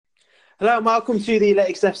Hello and welcome to the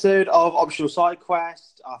latest episode of Optional Side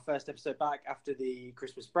Quest, our first episode back after the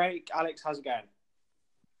Christmas break. Alex, how's it going?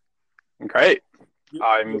 Great. You,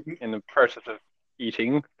 I'm you, in the process of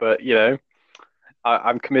eating, but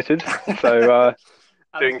I'm committed. So Alex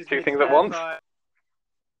doing is two here to things at once.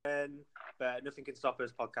 verify, but nothing can stop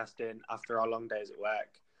us podcasting after our long days at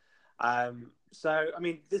work.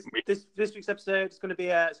 This week's episode is going to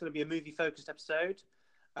be a movie focused episode.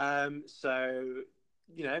 You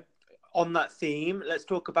know, on that theme, let's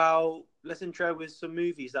intro with some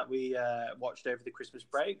movies that we watched over the Christmas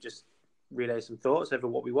break. Just relay some thoughts over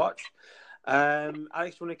what we watched.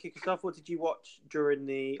 Alex, you want to kick us off? What did you watch during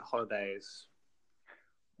the holidays?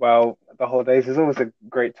 Well, the holidays is always a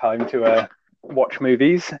great time to watch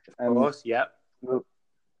movies, Of and course, yep.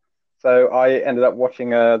 so I ended up watching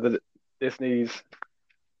the Disney's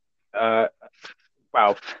uh,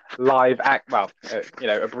 abbreviated,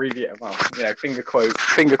 finger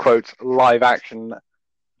quotes live action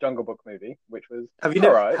Jungle Book movie, which was all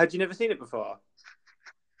right. Had you never seen it before?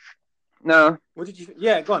 No, What did you?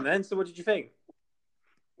 Yeah, go on then. So, what did you think?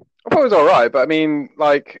 I thought it was all right, but I mean,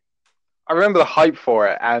 like, I remember the hype for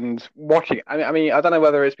it and watching it. I don't know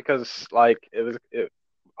whether it's because I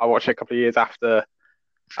watched it a couple of years after.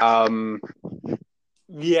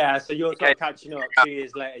 Yeah, so you're sort of catching up 2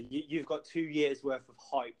 years later. You've got 2 years worth of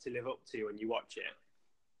hype to live up to when you watch it.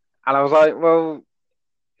 And I was like, well,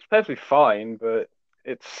 it's perfectly fine, but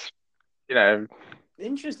it's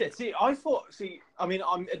Interesting. Admittedly,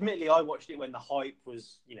 I watched it when the hype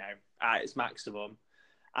was, at its maximum,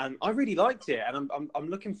 and I really liked it. And I'm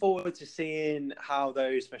looking forward to seeing how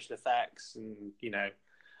those special effects and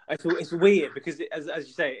it's weird because as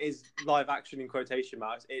you say, it is live action in quotation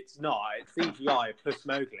marks. It's not. It's CGI plus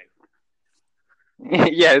Mowgli.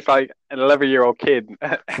 yeah, it's like an 11-year-old kid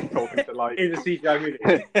talking to like in a CGI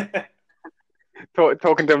movie,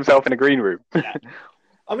 talking to himself in a green room. Yeah.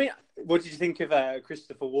 I mean, what did you think of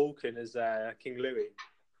Christopher Walken as King Louis?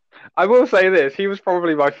 I will say this: he was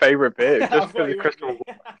probably my favorite bit, just because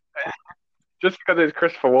it's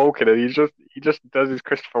Christopher Walken, and he just does his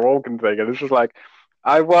Christopher Walken thing, and it's just like,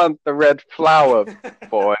 I want the red flower,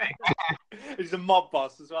 boy. He's a mob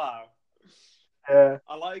boss as well. Yeah.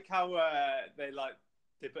 I like how they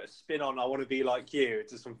put a spin on "I want to be like you."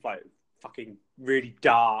 It's just some fucking really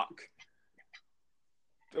dark,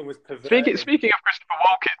 almost perverted. Speaking of Christopher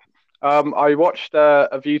Walken, I watched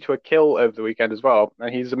A View to a Kill over the weekend as well,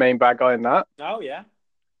 and he's the main bad guy in that. Oh yeah.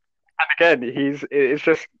 And again, it's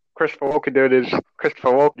just Christopher Walken doing his Christopher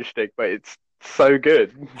Walken shtick, but it's so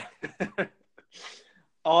good.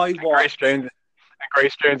 Grace Jones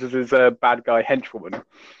is his bad guy henchwoman.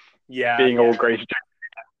 Yeah, being all Grace Jones,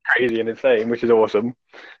 crazy and insane, which is awesome.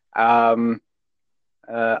 I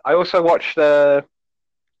also watched Saving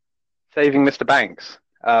Mr. Banks,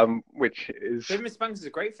 which is Saving Mr. Banks is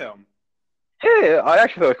a great film. Yeah, I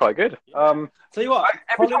actually thought it was quite good. Yeah. Tell you what,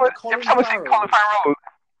 every time I see Colin Farrell,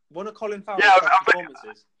 one of Colin Farrell's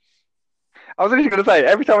performances. I was actually going to say,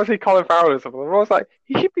 every time I see Colin Farrell or something, I'm always like,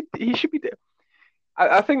 he should be.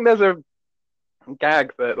 I think there's a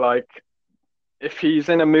gag that like, if he's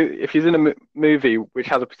in a movie which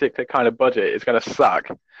has a particular kind of budget, it's going to suck.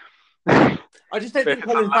 I just don't think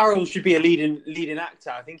Colin Farrell should be a leading actor.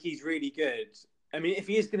 I think he's really good. I mean, if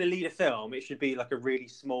he is going to lead a film, it should be like a really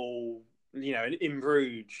small, an In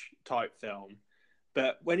Bruges type film.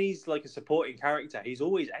 But when he's like a supporting character, he's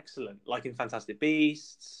always excellent. Like in Fantastic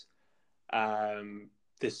Beasts, Saving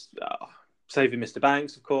Mr.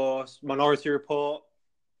 Banks, of course, Minority Report.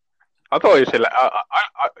 I thought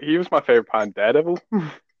he was my favorite part in Daredevil.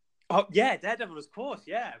 Oh yeah, Daredevil, of course.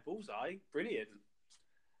 Yeah, Bullseye, brilliant.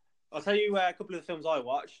 I'll tell you a couple of the films I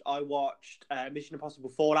watched. I watched Mission Impossible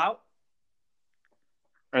Fallout.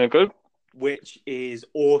 Very good. Which is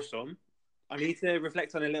awesome. I need to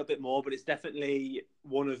reflect on it a little bit more, but it's definitely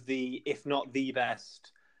one of the, if not the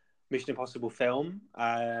best, Mission Impossible film.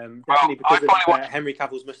 Definitely because of Henry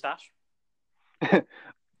Cavill's mustache.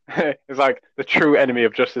 It's like the true enemy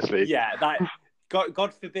of Justice League. Yeah,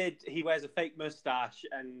 God forbid he wears a fake mustache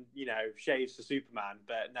and shaves for Superman.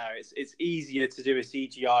 But no, it's easier to do a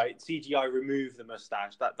CGI remove the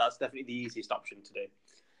mustache. That's definitely the easiest option to do.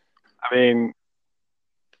 I mean,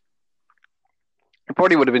 it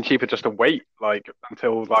probably would have been cheaper just to wait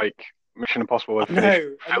until Mission Impossible was finished.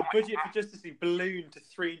 No, and the budget for Justice League ballooned to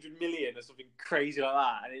 300 million or something crazy like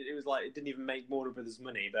that, and it was like it didn't even make Warner Brothers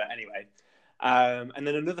money. But anyway. And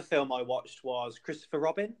then another film I watched was Christopher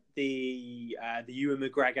Robin, the Ewan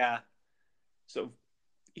McGregor sort of.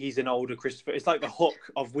 He's an older Christopher. It's like the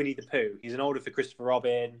Hook of Winnie the Pooh. He's an older for Christopher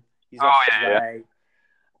Robin. He's off his way.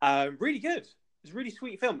 Really good. It's a really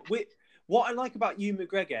sweet film. What I like about Ewan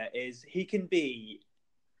McGregor is he can be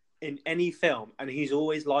in any film, and he's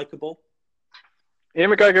always likable.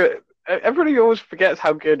 Ian McGregor. Everybody always forgets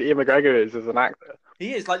how good Ian McGregor is as an actor.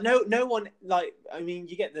 He is like no one like. I mean,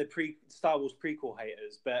 you get the Star Wars prequel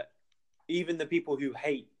haters, but even the people who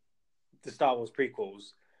hate the Star Wars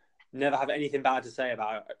prequels never have anything bad to say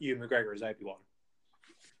about Ewan McGregor as Obi-Wan.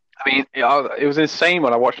 I mean, it was insane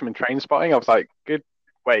when I watched him in Trainspotting. I was like, good.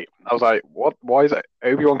 Wait, I was like, what? Why is it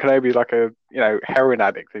Obi-Wan Kenobi like a heroin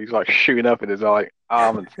addict? He's like shooting up in his like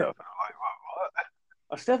arm and stuff. And I'm like, what?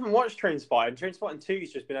 I still haven't watched Trainspotting. Trainspotting 2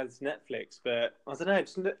 has just been added to Netflix, but I don't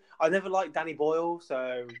know. I never liked Danny Boyle,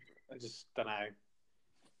 so I just don't know.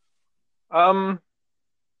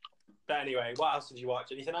 But anyway, what else did you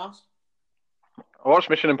watch? Anything else? I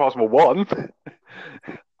watched Mission Impossible 1.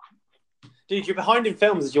 Dude, you're behind in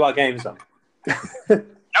films as you are games, though.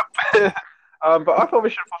 Yep. But I thought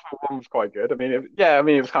Mission Impossible 1 was quite good. I mean,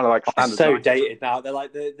 it was kind of like standard. It's so dated now. They're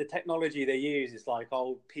like the technology they use is like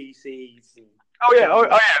old PCs. Oh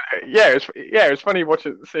yeah. It's funny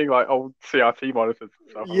seeing like old CRT monitors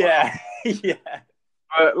and stuff. Yeah, yeah.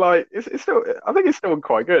 But like, it's still. I think it's still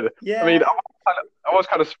quite good. Yeah. I mean, I was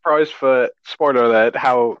kind of surprised for spoiler alert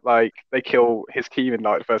how like they kill his team in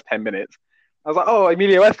like the first 10 minutes. I was like, oh,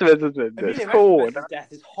 Emilio Estevez is in this. Cool. Estevez's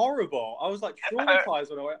death is horrible. I was like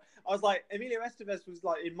traumatized when I was like, Emilio Estevez was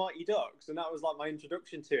like in Mighty Ducks, and that was like my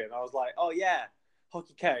introduction to him. I was like, oh yeah,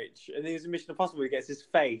 hockey coach, and then he was in Mission Impossible. He gets his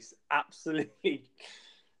face absolutely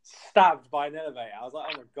stabbed by an elevator. I was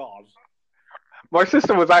like, oh my god. My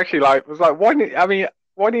sister was actually like, why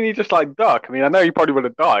didn't he just like duck? I mean, I know he probably would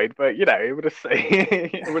have died, but it would have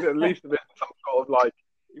it would at least have been some sort of like.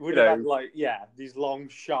 He would have had like these long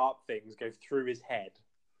sharp things go through his head.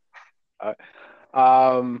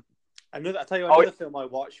 I'll tell you another film I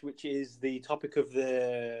watched, which is the topic of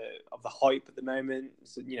the hype at the moment.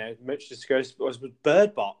 So, much discussed was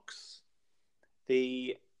Bird Box,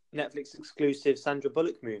 the Netflix exclusive Sandra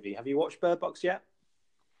Bullock movie. Have you watched Bird Box yet?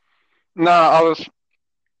 No, I was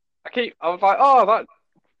like, oh,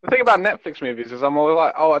 the thing about Netflix movies is I'm always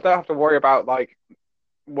like, oh, I don't have to worry about like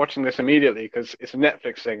watching this immediately because it's a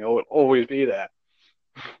Netflix thing. It will always be there.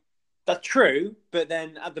 That's true, but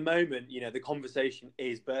then at the moment, the conversation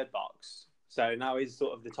is Bird Box. So now is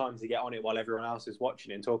sort of the time to get on it while everyone else is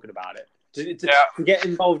watching it and talking about it. To get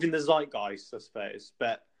involved in the zeitgeist, I suppose.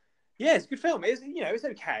 But yeah, it's a good film. It's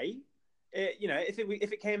okay.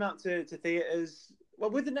 If it came out to theaters,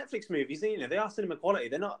 well, with the Netflix movies, they are cinema quality.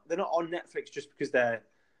 They're not on Netflix just because they're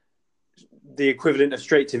the equivalent of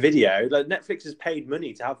straight to video. Like Netflix has paid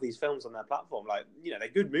money to have these films on their platform. Like they're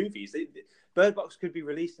good movies. Bird Box could be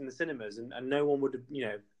released in the cinemas and no one would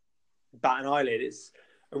bat an eyelid. It's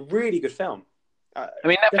a really good film. I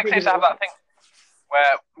mean, Netflix seems to have that thing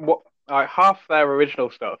where half their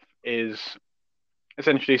original stuff is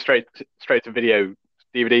essentially straight to video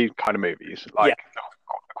DVD kind of movies, like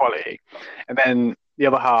quality, and then the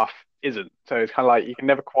other half isn't. So it's kind of like you can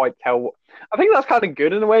never quite tell. I think that's kind of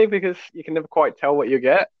good in a way because you can never quite tell what you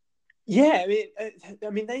get. Yeah, I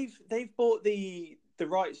mean they've bought the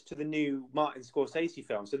rights to the new Martin Scorsese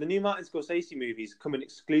film. So the new Martin Scorsese movie is coming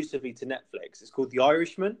exclusively to Netflix. It's called The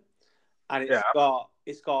Irishman, and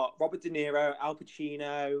it's got Robert De Niro, Al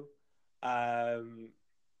Pacino, a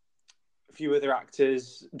few other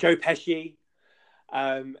actors, Joe Pesci,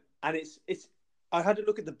 and it's. I had to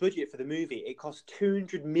look at the budget for the movie. It cost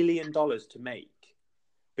 $200 million to make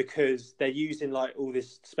because they're using like all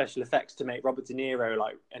this special effects to make Robert De Niro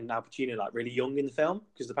and Al Pacino really young in the film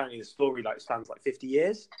because apparently the story spans 50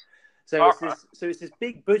 years. So it's this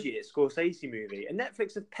big budget Scorsese movie, and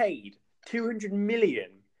Netflix have paid $200 million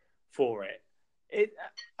for it.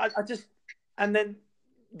 And then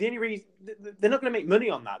the only reason they're not going to make money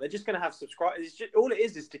on that, they're just going to have subscribers. All it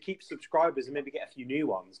is to keep subscribers and maybe get a few new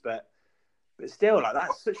ones, but still,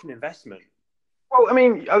 that's such an investment. Well, I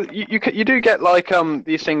mean, you do get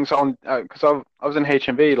these things on because I was in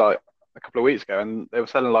HMV a couple of weeks ago, and they were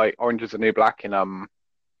selling Orange Is the New Black in a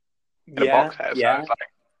box set. Yeah.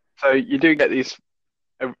 So you do get these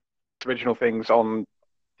original things on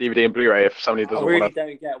DVD and Blu-ray if somebody doesn't. I really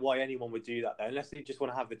don't get why anyone would do that though, unless they just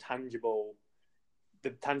want to have the tangible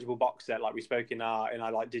box set like we spoke in our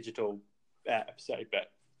digital episode,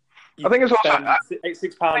 but. I think it's also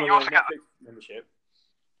 £6 on a Netflix membership.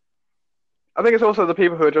 I think it's also the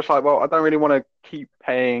people who are just well, I don't really want to keep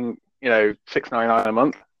paying, $6.99 a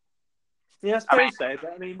month. Yeah, I suppose so.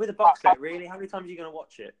 But with a box set, really, how many times are you going to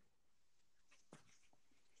watch it?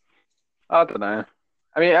 I don't know.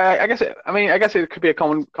 I guess it could be a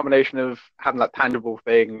combination of having that tangible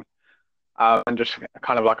thing, and just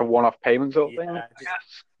kind of like a one-off payment sort of thing. I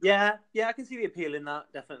guess. Yeah, I can see the appeal in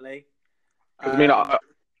that definitely. Because I mean, Um,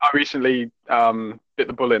 I recently bit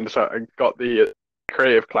the bullet and got the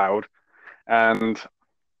Creative Cloud, and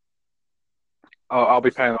I'll be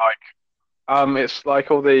what's paying that? like it's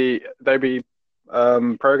like all the Adobe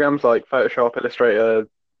programs like Photoshop, Illustrator,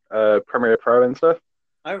 Premiere Pro and stuff.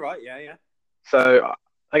 Oh right, yeah, yeah, So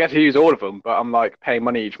I get to use all of them, but I'm like paying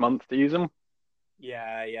money each month to use them.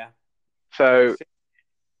 yeah, yeah. I So see.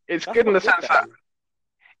 it's That's good in the quite good sense that though.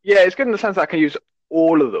 yeah, it's good in the sense that I can use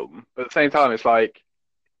all of them, but at the same time, it's like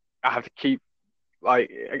I have to keep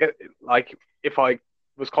like I get like if I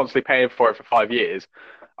was constantly paying for it for 5 years,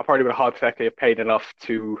 I probably would hypothetically have paid enough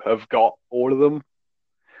to have got all of them.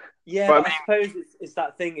 Yeah, But I but I mean, suppose it's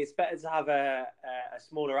that thing. It's better to have a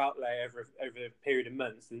smaller outlay over a period of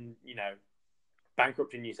months than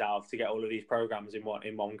bankrupting yourself to get all of these programs in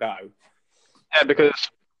one go. yeah, because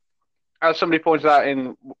as somebody pointed out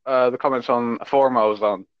in the comments on a forum I was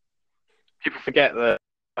on, people forget that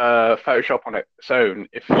Photoshop on its own,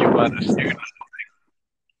 if you weren't a student,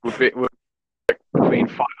 would between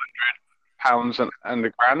 £500 and a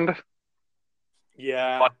grand.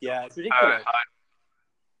 Yeah, Like, yeah, it's uh, ridiculous.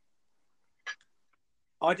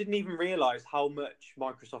 I didn't even realize how much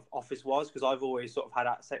Microsoft Office was because I've always sort of had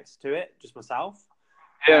access to it just myself.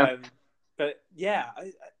 yeah, Um, but yeah,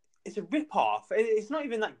 it's a rip off. It's not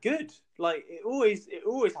even that good. Like it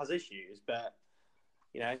always has issues, but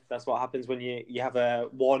that's what happens when you have a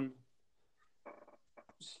one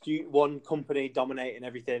company dominating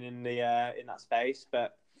everything in that space.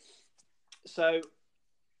 But so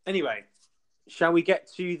anyway, shall we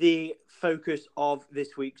get to the focus of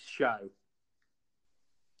this week's show?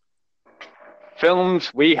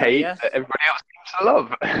 films we hate Yes. that everybody else seems to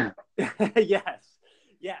love. Yes.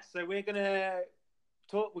 Yes. So we're gonna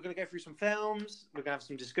talk. We're gonna go through some films. We're gonna have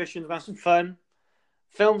some discussions. We're gonna have some fun.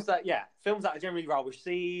 Films that are generally well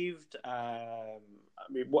received.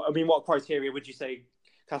 What criteria would you say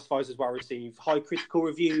classifies as well received? High critical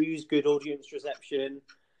reviews, good audience reception,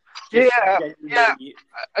 just Yeah, yeah. generally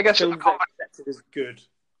I guess films that are accepted as good.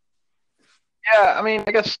 yeah. I mean,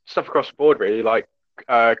 I guess stuff across the board really, like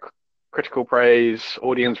critical praise,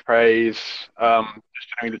 audience praise, just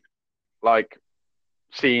generally like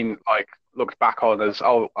seen like looked back on as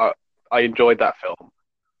I enjoyed that film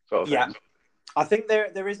sort of Yeah, thing. I think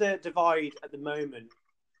there is a divide at the moment,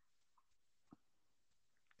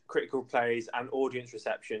 critical praise and audience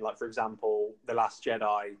reception. Like for example, The Last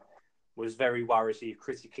Jedi was very well received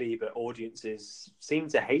critically, but audiences seem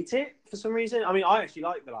to hate it for some reason. I mean, I actually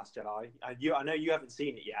like The Last Jedi. I know you haven't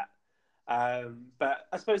seen it yet, but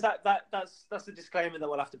I suppose that's a disclaimer that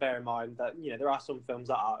we'll have to bear in mind that there are some films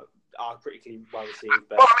that are critically well received,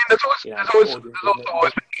 Well, but I mean, there's audiences also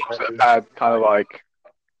always been films that necessarily have had kind of like. like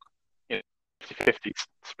 50-50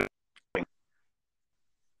 split,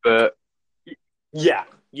 but Yeah,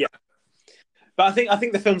 yeah. But I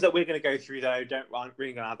think the films that we're going to go through though aren't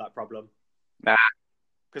really going to have that problem nah,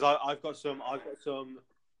 because I've got some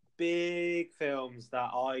big films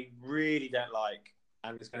that I really don't like,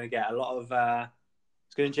 and it's going to get a lot of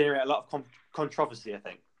it's going to generate a lot of controversy, I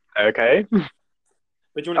think. okay.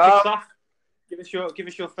 But do you want to kick Um, us off? Give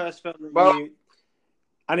us your first film that well, you,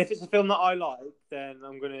 and if it's a film that I like, then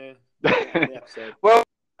I'm going to put it on the episode. well,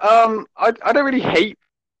 I don't really hate.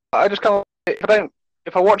 I just kind of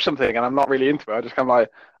if I watch something and I'm not really into it, I just kind of like,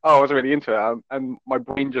 oh, I wasn't really into it, and my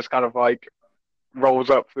brain just kind of like rolls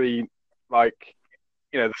up the like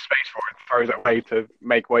the space for it, throws it away to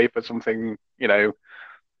make way for something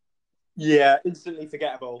Yeah, instantly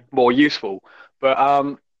forgettable. more useful. But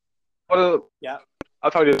one of the, Yeah, I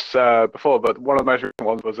told you this before, but one of the most recent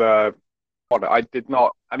ones was one I did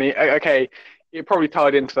not. I mean, okay, it probably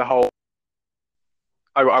tied into the whole.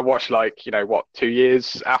 I watched like what 2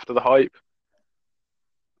 years after the hype.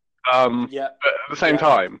 yeah, But at the same yeah.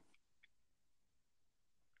 time,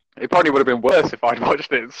 it probably would have been worse if I'd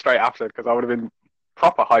watched it straight after because I would have been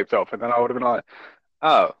proper hyped up, and then I would have been like,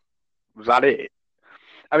 oh, was that it?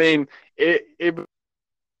 I mean, it was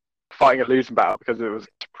fighting a losing battle because it was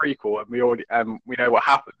a prequel, and we know what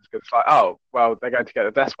happens because it's like, oh, well, they're going to get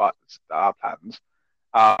the Death Star plans.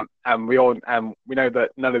 And we know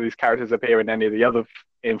that none of these characters appear in any of the other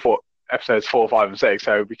in episodes 4, 5, and 6,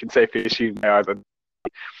 so we can safely assume they're either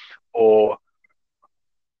or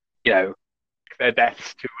their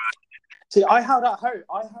deaths to. See, I held out hope.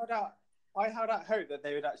 I held out hope that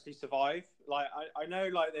they would actually survive. Like I know,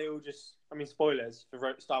 like they all just. I mean, spoilers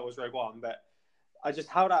for Star Wars Rogue One, but I just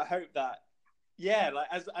held out hope that, yeah, like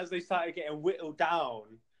as they started getting whittled down,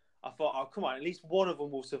 I thought, oh come on, at least one of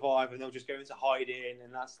them will survive, and they'll just go into hiding,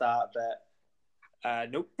 and that's that. But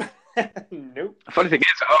nope, nope. The funny thing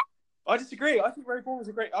is, I disagree. I think Rogue One was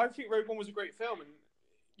a great film, and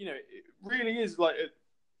it really is like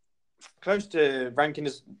close to ranking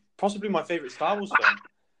as possibly my favorite Star Wars film.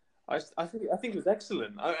 I think it was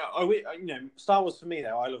excellent. Star Wars for me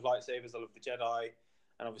though. I love lightsabers. I love the Jedi,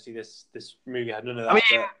 and obviously this movie had none of that. I mean,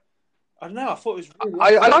 but I don't know. I thought it was really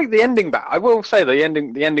I excellent. like the ending back. I will say the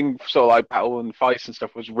ending sort of like battle and fights and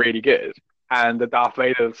stuff was really good, and the Darth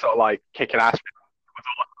Vader sort of like kicking ass.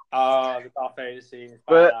 Oh, the Darth Vader scene is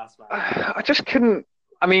But badass, man. I just couldn't.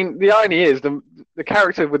 I mean, the irony is the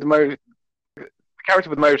character with the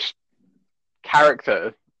most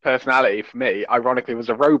character personality for me, ironically, was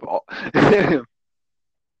a robot. The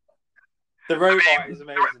robot is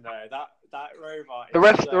amazing though. That robot. Is the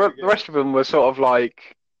rest, so the rest of them were sort of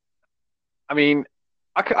like. I mean,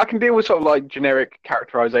 I can deal with sort of like generic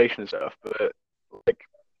characterization and stuff, but like,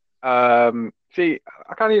 see,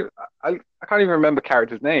 I can't even remember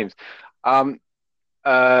characters' names. Um,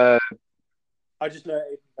 uh, I just know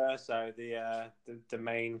Verso, the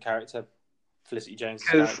main character, Felicity Jones'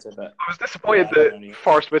 because character, but I was disappointed that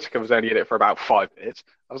Forrest Whitaker was only in it for about 5 minutes.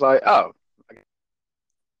 I was like, oh.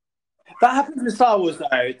 That happens with Star Wars,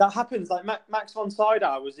 though. That happens. Like Max von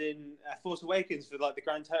Sydow was in Force Awakens for like the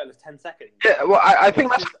grand total of 10 seconds. Yeah, well, I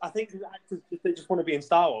think that's. I think the actors they just want to be in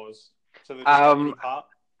Star Wars, so they just Um, part.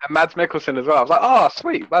 and Mads Mikkelsen as well. I was like, oh,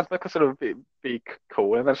 sweet, Mads Mikkelsen would be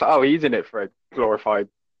cool. And then it's like, oh, he's in it for a glorified,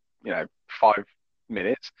 5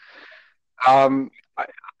 minutes. I,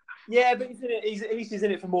 Yeah, but he's in it. At least he's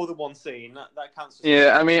in it for more than one scene. That counts.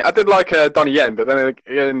 yeah, I mean, I did like Donnie Yen, but then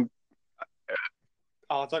again,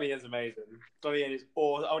 oh, Donnie Yen's amazing. Donnie Yen is.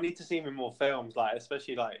 Or I need to see him in more films, like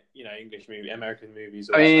especially like English American movies.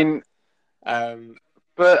 Or I mean,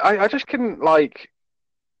 but I just couldn't like.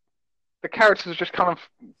 The characters were just kind of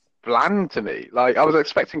bland to me. Like I was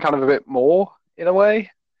expecting kind of a bit more in a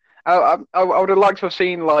way. I would have liked to have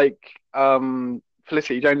seen like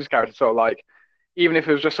Felicity Jones' character sort of like, even if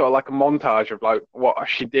it was just sort of like a montage of like what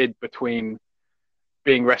she did between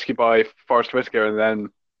being rescued by Forrest Whitaker and then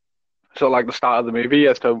sort of like the start of the movie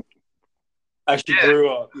as to as she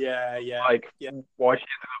grew up. Yeah. Like why she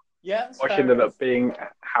ended up being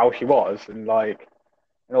how she was and like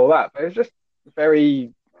and all that. But it was just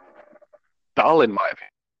very dull in my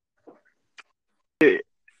opinion.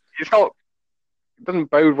 It's not. It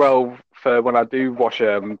doesn't bode well for when I do watch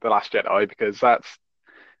The Last Jedi because that's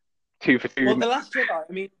 2 for 2. Well, The Last Jedi.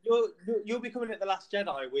 I mean, you'll be coming at The Last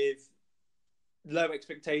Jedi with low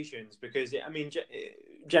expectations because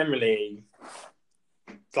generally,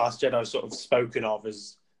 The Last Jedi is sort of spoken of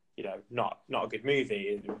as not a good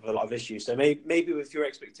movie with a lot of issues. So maybe with your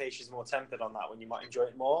expectations more tempered on that one, you might enjoy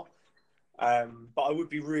it more. But I would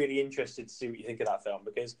be really interested to see what you think of that film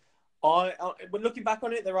because when looking back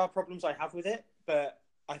on it, there are problems I have with it, but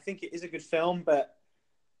I think it is a good film. But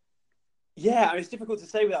yeah, it's difficult to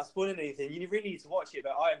say without spoiling anything. You really need to watch it,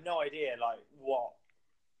 but I have no idea like what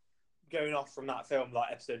going off from that film,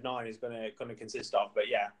 like episode 9, is going to consist of. But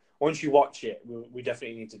yeah, once you watch it, we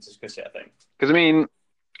definitely need to discuss it. I think because I mean,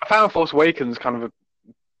 I found Force Awakens kind of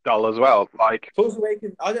dull as well. Like Force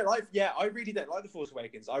Awakens, I don't like. Yeah, I really don't like the Force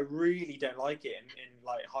Awakens. I really don't like it in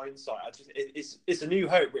like hindsight. It's a New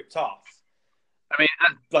Hope ripped off. I mean,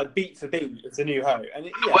 like beat for beat, it's a New Hope. And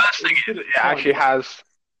the worst thing is, it actually has.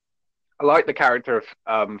 I like the character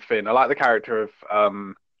of Finn. I like the character of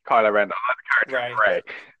Kylo Ren. I like the character of Rey.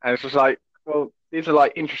 And it's just like, well, these are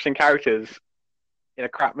like interesting characters in a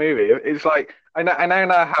crap movie. It's like I now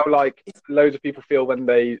know how like loads of people feel when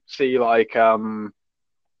they see like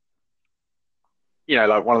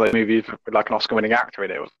like one of those movies with like an Oscar-winning actor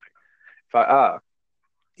in it. It's like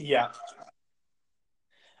yeah.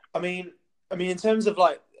 I mean, in terms of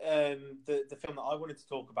like the film that I wanted to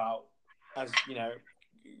talk about, as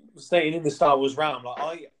staying in the Star Wars realm,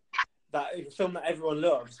 like that film that everyone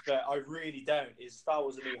loves, but I really don't, is Star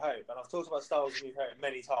Wars: A New Hope, and I've talked about Star Wars: A New Hope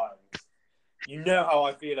many times. You know how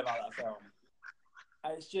I feel about that film,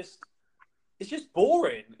 and it's just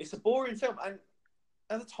boring. It's a boring film, and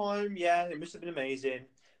at the time, yeah, it must have been amazing,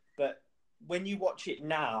 but when you watch it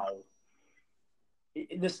now,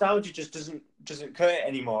 nostalgia just doesn't cut it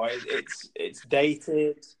anymore. It's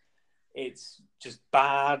dated. It's just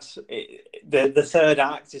bad. The third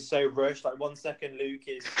act is so rushed. Like 1 second, Luke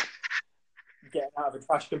is getting out of a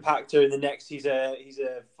trash compactor, and the next he's a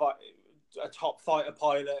top fighter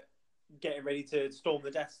pilot getting ready to storm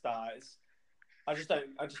the Death Star. I just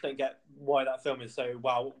don't get why that film is so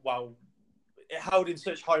well it held in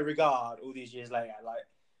such high regard all these years later. Like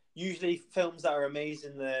usually films that are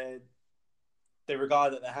amazing, the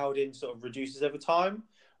regard that they're held in sort of reduces over time.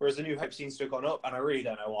 Whereas A New Hope seems to have gone up, and I really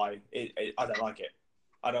don't know why. I don't like it.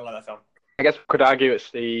 I don't like that film. I guess we could argue it's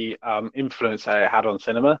the influence that it had on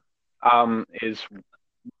cinema is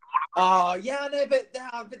Oh yeah, no, but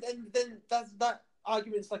then that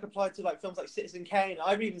argument's like applied to like films like Citizen Kane.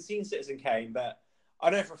 I haven't even seen Citizen Kane, but I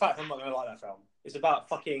know for a fact I'm not going to like that film. It's about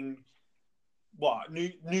fucking what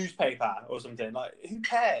newspaper or something. Like who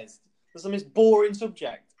cares? That's the most boring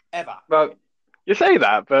subject ever. Well, you say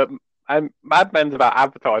that, but Mad Men's about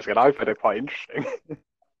advertising, and I find it quite interesting.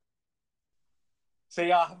 So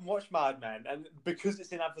yeah, I haven't watched Mad Men, and because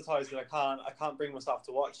it's in advertising, I can't bring myself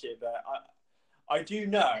to watch it. But I do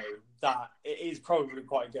know that it is probably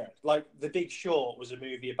quite good. Like The Big Short was a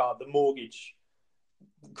movie about the mortgage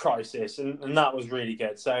crisis, and that was really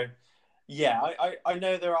good. So yeah, I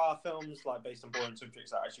know there are films like based on boring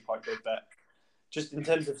subjects that are actually quite good, but just in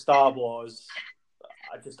terms of Star Wars,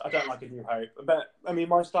 I don't like A New Hope. But I mean,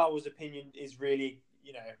 my Star Wars opinion is really,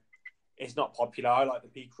 it's not popular. I like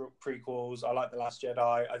the prequels. I like The Last Jedi.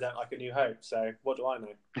 I don't like A New Hope. So what do I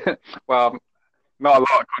know? Well, not a lot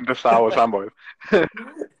according to Star Wars fanboys.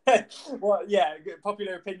 Well, yeah,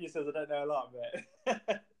 popular opinion says I don't know a lot,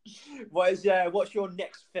 but what's your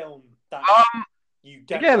next film that Um, you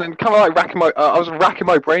don't Again, like? and kind of like racking my, I was racking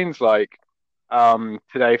my brains like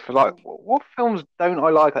today for like what films don't I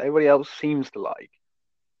like that everybody else seems to like.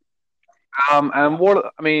 And Yeah.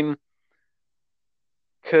 what I mean,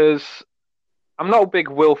 because I'm not a big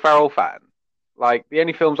Will Ferrell fan. Like the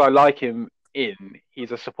only films I like him in,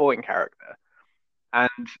 he's a supporting character, and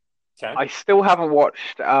Okay. I still haven't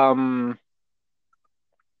watched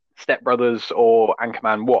Step Brothers or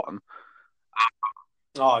Anchorman One.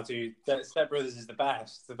 Oh, dude, Step Brothers is the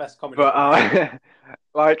best. The best comedy But ever made.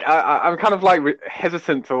 like I'm kind of like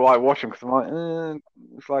hesitant to like watch him because I'm like,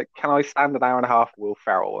 it's like, can I stand an hour and a half of Will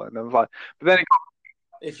Ferrell? And I was like, but then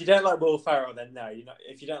If you don't like Will Ferrell, then no. You know,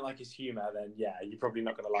 if you don't like his humor, then yeah, you're probably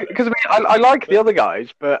not going to like those because I films. mean, I like the But other guys,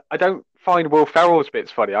 but I don't find Will Ferrell's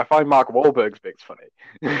bits funny. I find Mark Wahlberg's bits funny.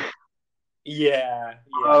 yeah, yeah,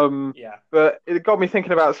 um, yeah. but it got me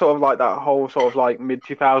thinking about sort of like that whole sort of like mid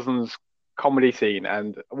 2000s comedy scene.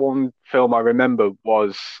 And one film I remember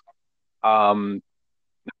was um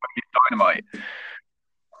Dynamite.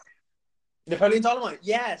 Napoleon Dynamite.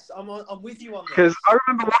 Yes, I'm with you on Because this.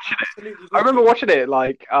 I'm absolutely I with remember you. watching it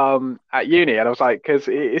like at uni, and I was like, because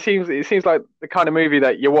it seems like the kind of movie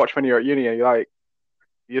that you watch when you're at uni, and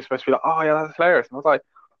you're supposed to be like, oh yeah, that's hilarious. And I was like,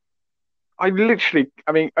 I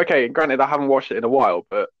mean, okay, granted, I haven't watched it in a while,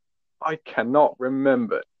 but I cannot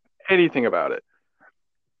remember anything about it.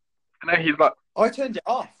 And then he's like, I turned it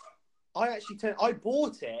off. I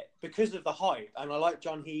bought it because of the hype, and I like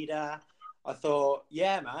John Heder. I thought,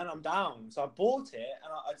 yeah, man, I'm down. So I bought it,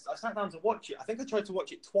 and I sat down to watch it. I think I tried to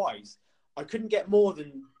watch it twice. I couldn't get more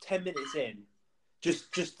than 10 minutes in.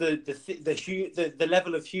 Just the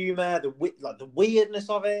level of humor, like the weirdness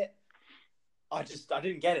of it. I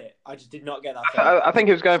didn't get it. I just did not get that film. I think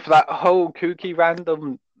he was going for that whole kooky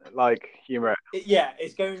random like humor. Yeah,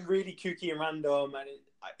 it's going really kooky and random, and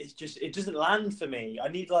it doesn't land for me. I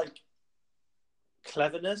need like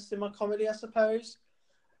cleverness in my comedy, I suppose,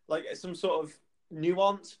 like some sort of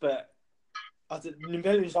nuance. But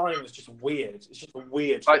Napoleon Dynamite was just weird. It's just a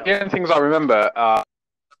weird Like film. the only things I remember,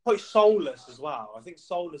 Quite soulless as well. I think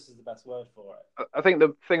soulless is the best word for it. I think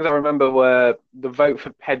the things I remember were the vote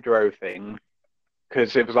for Pedro thing,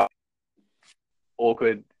 because it was like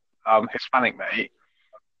awkward Hispanic mate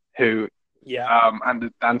who Yeah,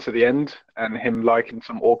 and to the end, and him liking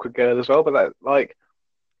some awkward girl as well. But that like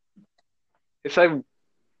it's so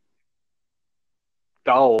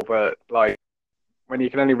dull, but like when you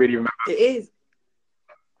can only really remember. it is.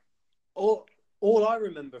 All I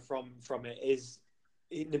remember from it is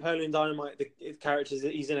Napoleon Dynamite. The characters,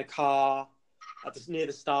 he's in a car near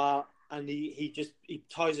the start, and he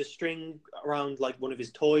ties a string around like one of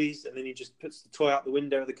his toys, and then he just puts the toy out the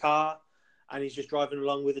window of the car, and he's just driving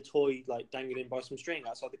along with a toy like dangling by some string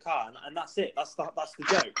outside the car, and that's it. That's the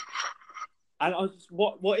joke. And I was just,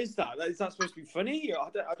 what is that? Is that supposed to be funny? I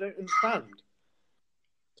don't understand.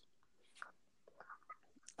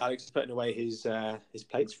 Alex is putting away his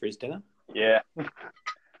plates for his dinner. Yeah,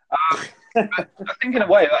 I think in a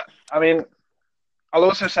way that I mean, I'll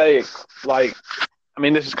also say like I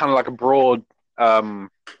mean this is kind of like a broad thing,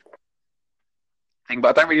 but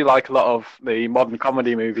I don't really like a lot of the modern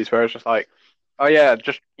comedy movies where it's just like, oh yeah,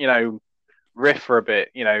 just riff for a bit,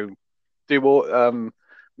 do more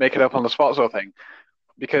make it up on the spot sort of thing.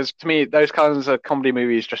 Because to me, those kinds of comedy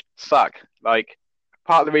movies just suck. Like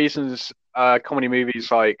part of the reasons comedy movies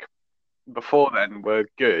like before then were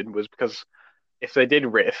good was because if they did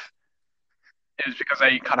riff, it was because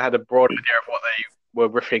they kind of had a broad idea of what they were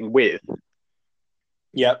riffing with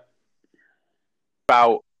Yep.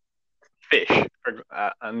 about fish,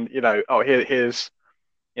 and oh here's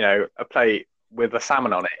a plate with a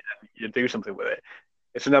salmon on it and you do something with it.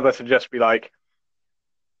 It's another to just be like,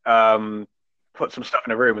 put some stuff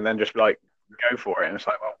in a room and then just be like, go for it. And it's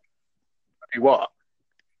like, well, do what?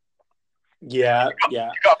 Yeah, yeah.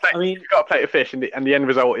 I mean, you've got a plate of fish, and the end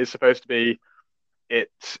result is supposed to be it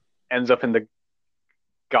ends up in the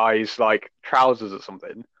guy's like trousers or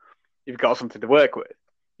something. You've got something to work with.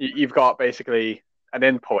 You've got basically an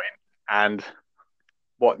end point and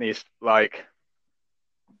what needs like,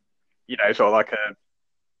 sort of like a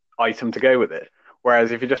item to go with it.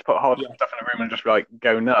 Whereas if you just put hard stuff in a room and just be like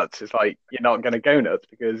go nuts, it's like you're not going to go nuts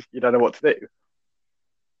because you don't know what to do.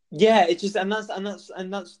 Yeah, it's just and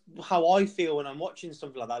that's how I feel when I'm watching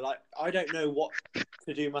something like that. Like I don't know what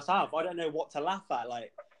to do myself. I don't know what to laugh at.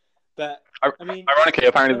 Like, but I mean, ironically,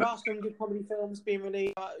 apparently there are some good comedy films being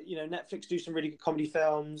released. Netflix do some really good comedy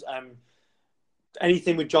films.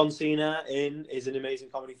 Anything with John Cena in is an amazing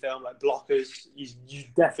comedy film. Like Blockers, you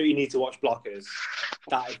definitely need to watch Blockers.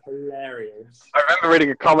 That is hilarious. I remember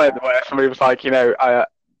reading a comment where somebody was like,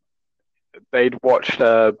 they'd watched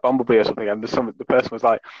Bumblebee or something, and the person was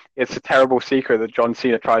like, "It's a terrible secret that John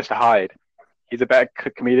Cena tries to hide. He's a better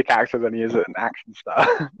comedic actor than he is an action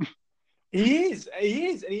star." He is,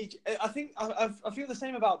 and I think I feel the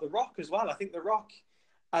same about The Rock as well. I think The Rock,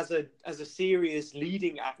 as a serious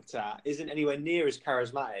leading actor, isn't anywhere near as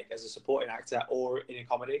charismatic as a supporting actor or in a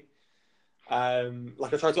comedy. I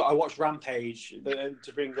watched Rampage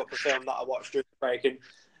to bring up a film that I watched during the break, and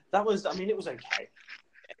that was, I mean, it was okay.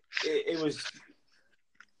 It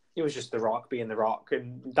was just The Rock being The Rock,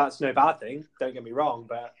 and that's no bad thing. Don't get me wrong,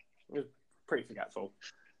 but it was pretty forgetful.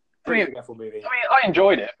 Forgetful movie. I mean, I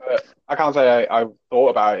enjoyed it, but I can't say I thought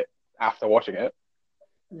about it after watching it.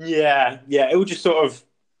 Yeah, it was just sort of.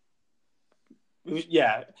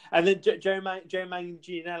 And then Joe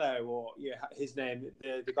Manganiello, or his name,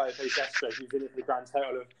 the guy who plays Deathstroke, who's in it for the grand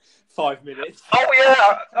total of 5 minutes. Oh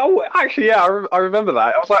yeah, actually, yeah, I remember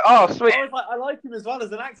that. I was like, oh sweet. I like him as well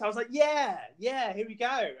as an actor. I was like, yeah, here we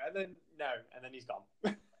go. And then he's gone.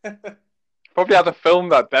 Probably had to film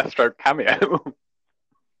that Deathstroke cameo.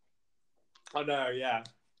 I know, yeah.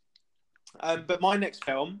 But my next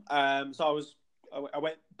film, so I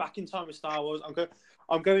went back in time with Star Wars.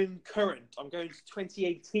 I'm going current. I'm going to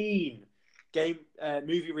 2018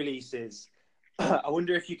 movie releases. I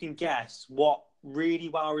wonder if you can guess what really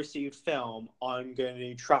well received film I'm going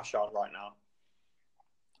to trash on right now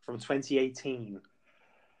from 2018.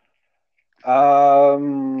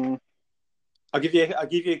 I'll give you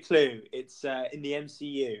a clue. It's in the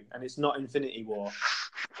MCU and it's not Infinity War.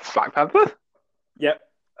 Black Panther? Yep.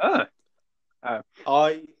 Oh.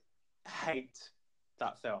 I hate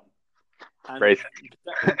that film. Great.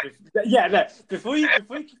 No. Before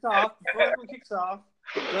everyone kicks off,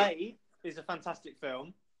 Blade is a fantastic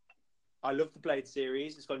film. I love the Blade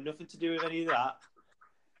series. It's got nothing to do with any of that.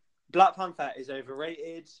 Black Panther is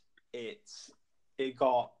overrated. It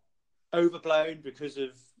got overblown because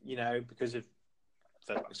of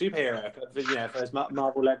superhero, first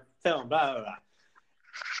Marvel-led film. Blah blah blah.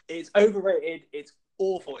 It's overrated. It's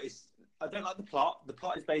awful. I don't like the plot. The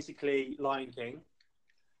plot is basically Lion King,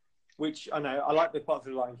 which I know I like the plot for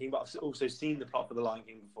the Lion King, but I've also seen the plot for the Lion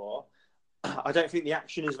King before. I don't think the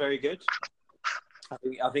action is very good.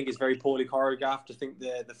 I think it's very poorly choreographed. I think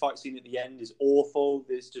the fight scene at the end is awful.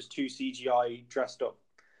 There's just two CGI dressed up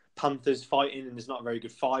panthers fighting, and there's not a very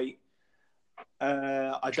good fight.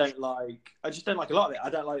 I just don't like a lot of it. I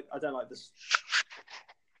don't like this.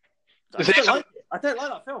 I don't like it. I don't like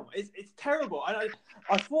that film. It's terrible. I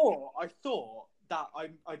thought that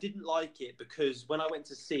I didn't like it because when I went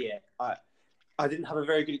to see it, I didn't have a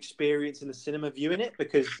very good experience in the cinema viewing it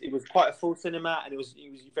because it was quite a full cinema and it was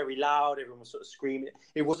very loud. Everyone was sort of screaming.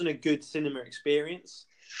 It wasn't a good cinema experience,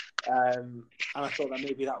 and I thought that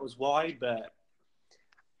maybe that was why. But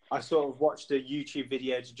I sort of watched a YouTube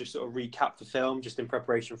video to just sort of recap the film just in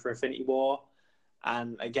preparation for Infinity War,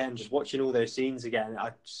 and again, just watching all those scenes again,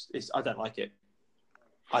 I don't like it.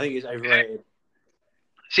 I think it's overrated.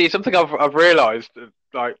 See, something I've realised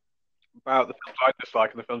like about the films I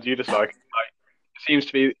dislike and the films you dislike, it seems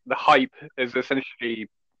to be the hype has essentially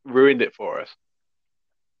ruined it for us.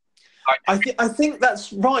 I think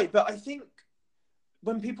that's right, but I think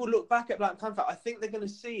when people look back at Black Panther, I think they're going to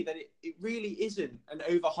see that it really isn't an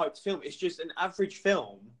overhyped film. It's just an average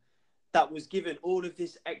film that was given all of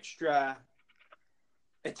this extra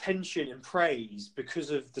attention and praise because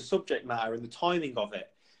of the subject matter and the timing of it.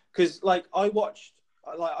 Because I watched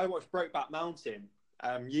Brokeback Mountain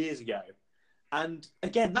years ago, and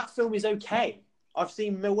again that film is okay. I've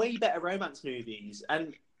seen way better romance movies,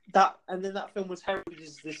 and then that film was heralded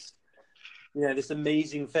as this this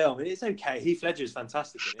amazing film. And it's okay. Heath Ledger is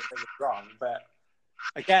fantastic in it. Don't get me wrong, but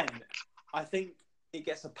again, I think it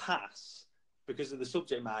gets a pass because of the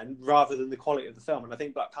subject matter rather than the quality of the film. And I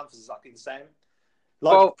think Black Panther is exactly the same.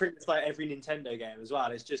 Like pretty much like every Nintendo game as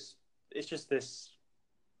well. It's just this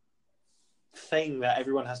thing that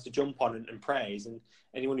everyone has to jump on and praise, and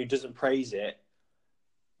anyone who doesn't praise it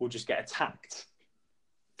will just get attacked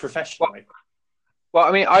professionally. Well,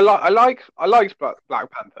 I mean, I liked Black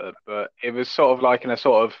Panther, but it was sort of like in a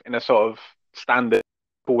sort of standard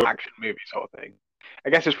full action movie sort of thing. I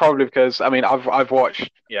guess it's probably because I've watched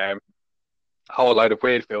a whole load of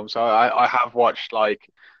weird films. So I have watched like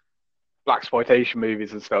blaxploitation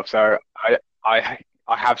movies and stuff. So I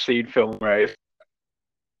have seen film where it's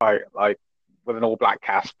like with an all black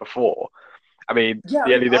cast before. I mean,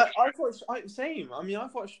 I've watched same. I mean,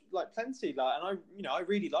 I've watched like plenty, like, and I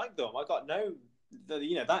really like them. I got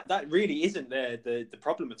that really isn't the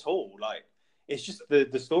problem at all. Like, it's just the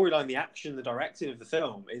storyline, the action, the directing of the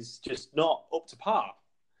film is just not up to par.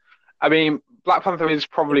 I mean, Black Panther is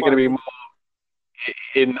probably going to be more,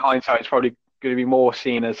 in hindsight, it's probably going to be more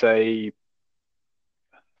seen as a,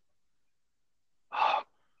 I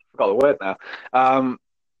forgot the word now.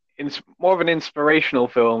 It's more of an inspirational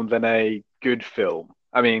film than a good film.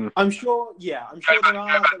 I mean, I'm sure there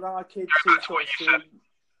are kids who sort of see.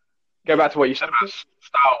 Go back to what you said about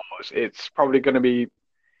Star Wars. It's probably going to be.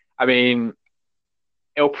 I mean,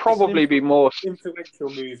 it'll probably be more influential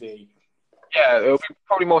movie. Yeah, it'll be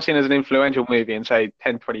probably more seen as an influential movie in say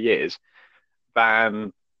 10, 20 years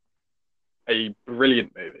than a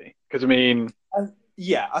brilliant movie. Because I mean,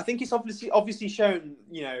 I think it's obviously shown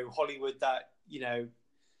Hollywood that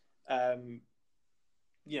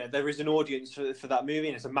there is an audience for that movie,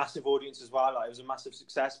 and it's a massive audience as well. Like, it was a massive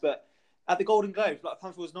success. But at the Golden Globes, Black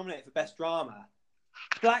Panther was nominated for Best Drama.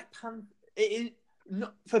 Black Panther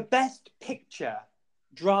for Best Picture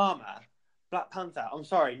Drama. Black Panther. I'm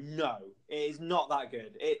sorry, no, it is not that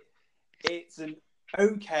good. It's an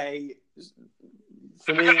okay,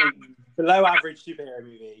 for me, below average superhero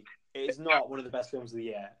movie. It is not one of the best films of the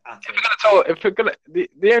year at all. If we're gonna, the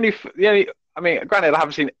only, I mean, granted, I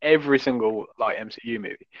haven't seen every single like MCU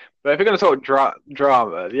movie, but if we're gonna talk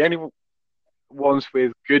drama, the only ones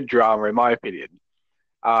with good drama, in my opinion,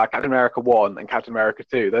 are Captain America 1 and Captain America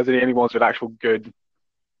 2. Those are the only ones with actual good.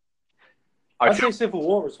 I'd say Civil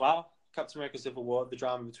War as well. Captain America Civil War, the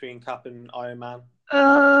drama between Cap and Iron Man.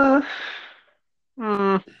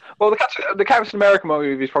 Well, the Captain America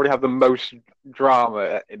movies probably have the most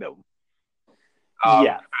drama in them.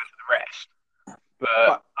 Compared to the rest. But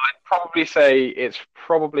I'd probably say it's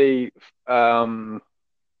probably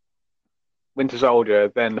Winter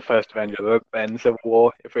Soldier, then the first Avenger, then Civil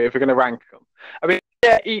War, if we're going to rank them. I mean,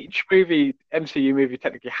 yeah, each MCU movie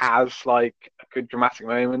technically has like a good dramatic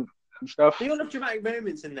moment and stuff. They all have dramatic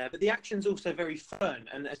moments in there, but the action's also very fun,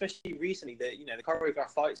 and especially recently, the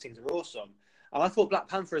choreographed fight scenes are awesome. And I thought Black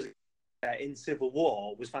Panther in Civil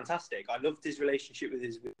War was fantastic. I loved his relationship with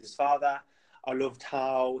his father. I loved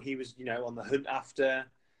how he was, on the hunt after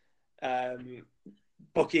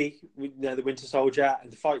Bucky, the Winter Soldier,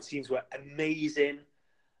 and the fight scenes were amazing.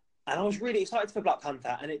 And I was really excited for Black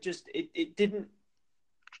Panther, and it didn't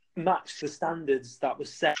match the standards that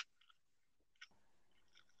was set.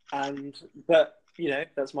 But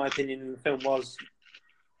that's my opinion. The film was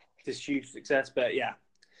this huge success, but yeah,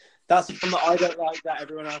 that's the one that I don't like that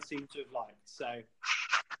everyone else seems to have liked. So,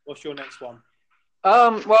 what's your next one?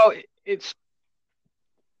 Well, it's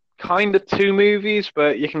kind of two movies,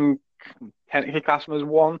 but you can technically class them as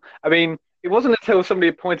one. I mean, it wasn't until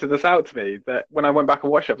somebody pointed this out to me that when I went back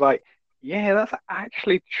and watched it, I was like, yeah, that's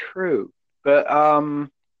actually true. But I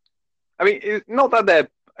mean, it's not that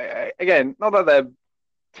they're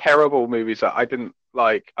terrible movies that I didn't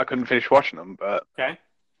like. I couldn't finish watching them, but okay,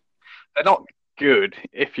 they're not good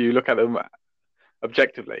if you look at them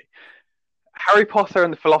objectively. Harry Potter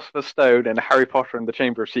and the Philosopher's Stone and Harry Potter and the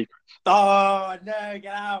Chamber of Secrets. Oh no!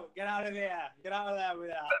 Get out of here! Get out of there with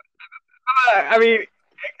that. I mean,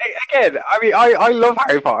 again, I love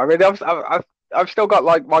Harry Potter. I mean, I've still got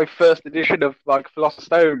like my first edition of like Philosopher's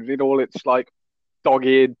Stone in all its like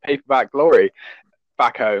dog-eared paperback glory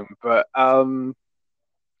back home. But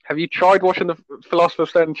have you tried watching the Philosopher's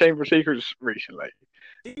Stone and Chamber of Secrets recently?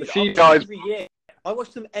 Dude, every year. I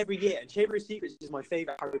watch them every year, and Chamber of Secrets is my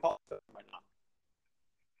favorite Harry Potter film right now.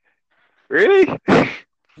 Really?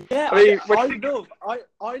 Yeah, I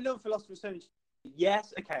love Philosopher's Stone.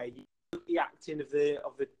 Yes, okay. The acting of the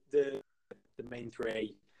main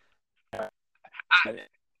three.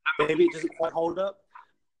 Maybe it doesn't quite hold up.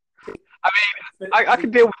 I mean, I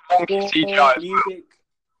can deal with wonky CGI. Music.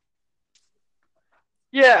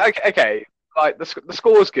 Yeah, okay. like the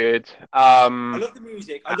score's good. I love the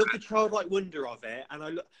music. I love the childlike wonder of it,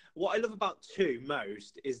 and what I love about two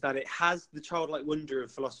most is that it has the childlike wonder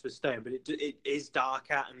of Philosopher's Stone, but it is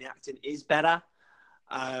darker and the acting is better.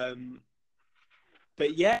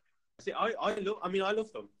 But yeah, see, I love. I mean, I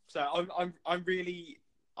love them. So I'm really.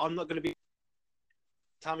 I'm not going to be.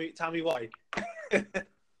 Tell me why.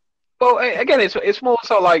 Well, again, it's more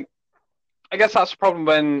so like I guess that's the problem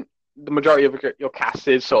when the majority of your cast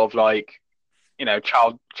is sort of like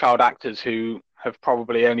child actors who have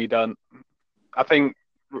probably only done. I think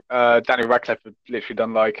Daniel Radcliffe had literally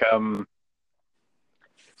done like uh,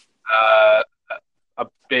 a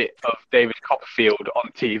bit of David Copperfield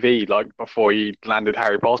on TV like before he landed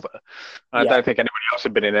Harry Potter. And I Yeah, don't think anybody else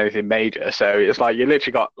had been in anything major. So it's like you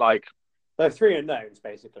literally got like they're three unknowns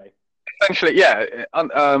basically. essentially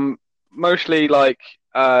mostly like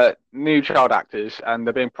new child actors, and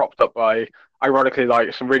they're being propped up by ironically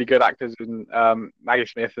like some really good actors in Maggie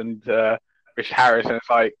Smith and Richard Harris, and it's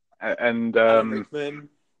like and Alan Rickman.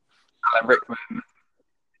 Alan Rickman.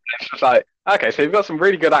 It's just like okay, so you've got some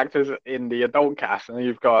really good actors in the adult cast, and then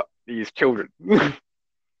you've got these children.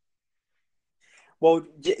 Well,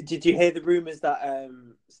 did you hear the rumors that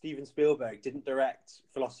Steven Spielberg didn't direct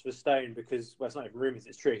Philosopher's Stone because, well, it's not even rumors,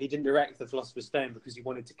 it's true. He didn't direct the Philosopher's Stone because he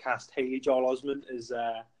wanted to cast Haley Joel Osment as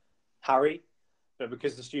Harry, but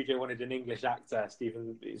because the studio wanted an English actor,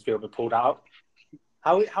 Steven Spielberg pulled out.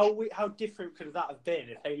 How different could that have been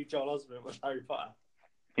if Haley Joel Osment was Harry Potter?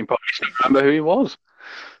 You probably still remember who he was.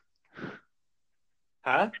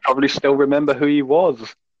 Huh? You probably still remember who he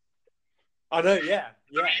was. I know, yeah,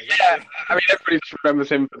 exactly. Yeah, I mean, everybody just remembers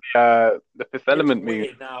him for the Fifth Element movie.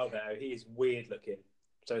 Weird now, though. He is weird looking,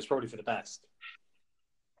 so it's probably for the best.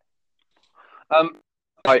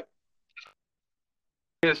 Like,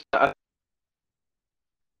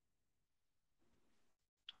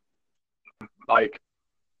 like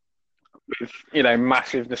with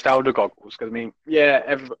massive nostalgia goggles because I mean,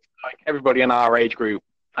 yeah, everybody in our age group,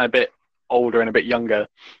 and a bit older and a bit younger,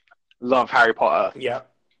 love Harry Potter. Yeah.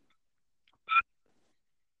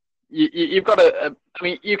 You've got to. I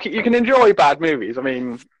mean, you can enjoy bad movies. I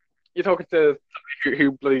mean, you're talking to somebody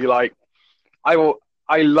who bloody like.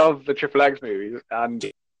 I love the Triple X movies, and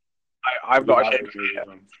I'm not ashamed of it.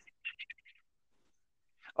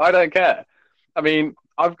 I don't care. I mean,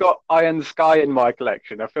 I've got Iron Sky in my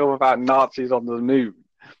collection, a film about Nazis on the moon.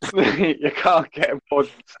 You can't get more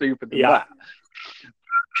stupid than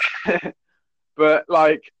that. But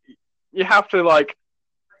like, you have to like.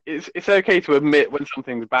 It's okay to admit when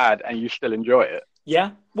something's bad and you still enjoy it.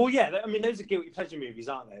 Yeah. Well, yeah. I mean, those are guilty pleasure movies,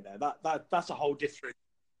 aren't they? Though that's a whole different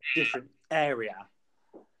area,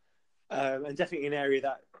 and definitely an area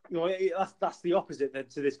that that's the opposite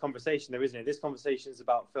to this conversation, though, isn't it? This conversation is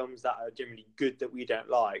about films that are generally good that we don't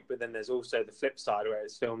like, but then there's also the flip side where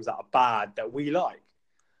it's films that are bad that we like.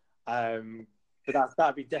 But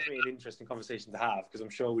that'd be definitely an interesting conversation to have because I'm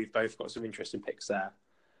sure we've both got some interesting picks there.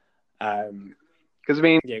 Because I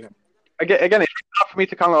mean, yeah. Again, it's hard for me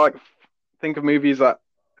to kind of like think of movies that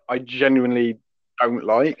I genuinely don't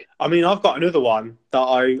like. I mean, I've got another one that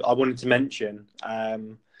I wanted to mention.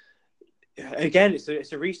 Again,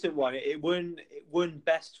 it's a recent one. It won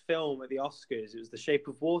Best Film at the Oscars. It was The Shape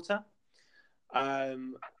of Water.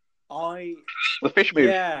 The fish movie.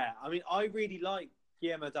 Yeah, I mean, I really like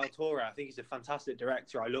Guillermo del Toro. I think he's a fantastic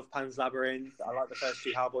director. I love Pan's Labyrinth. I like the first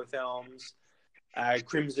two Hellboy films.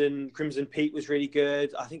 Crimson Peak was really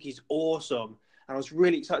good. I think he's awesome, and I was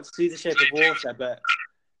really excited to see The Shape of Water. But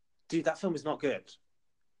dude, that film is not good.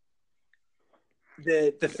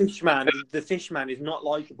 The fishman is not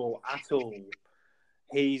likable at all.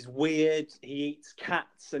 He's weird. He eats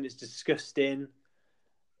cats, and it's disgusting.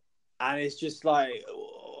 And it's just like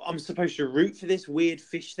I'm supposed to root for this weird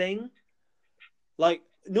fish thing. Like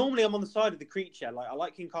normally, I'm on the side of the creature. Like I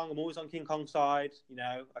like King Kong. I'm always on King Kong's side.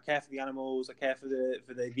 I care for the animals. I care for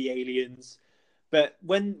the aliens. But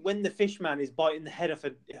when the fishman is biting the head of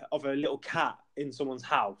a little cat in someone's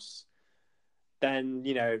house, then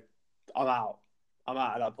I'm out. I'm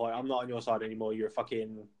out at that point. I'm not on your side anymore. You're a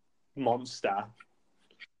fucking monster.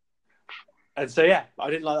 And so yeah,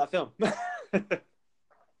 I didn't like that film.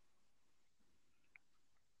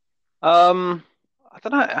 I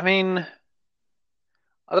don't know. I mean,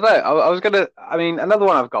 I don't know. I was gonna. I mean, another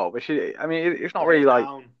one I've got, which it's not really like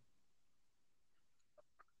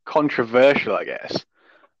controversial, I guess.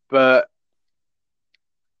 But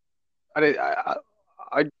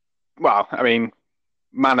well, I mean,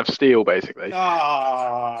 Man of Steel, basically.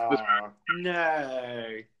 Oh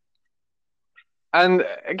no! And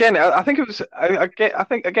again, I think it was. I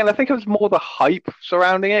think it was more the hype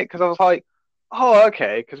surrounding it because I was like, Oh,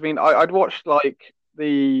 okay. Because I mean, I'd watched like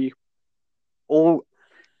the all.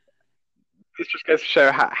 This just goes to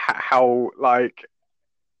show how like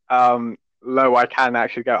low I can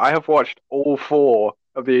actually go. I have watched all four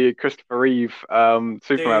of the Christopher Reeve Superman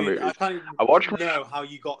Dude, I movies. can't I watched. even know how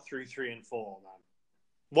you got through 3 and 4, man.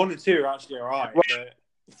 1 and 2 are actually alright, Well,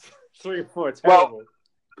 but 3 and 4 are well, terrible.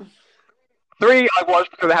 three I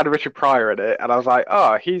watched because it had Richard Pryor in it, and I was like,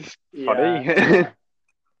 oh, he's Yeah, funny. yeah.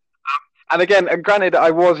 And again, granted,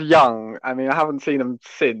 I was young. I mean, I haven't seen them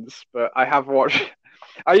since, but I have watched.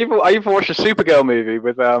 I even watched a Supergirl movie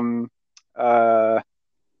with uh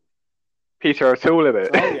Peter O'Toole in Oh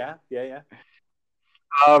it, yeah, yeah,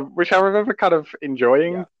 yeah, which I remember kind of yeah.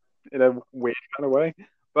 enjoying in a weird kind of way.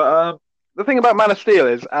 But the thing about Man of Steel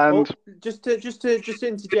is, and Well, just to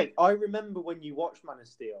interject, I remember when you watched Man of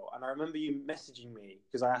Steel, and I remember you messaging me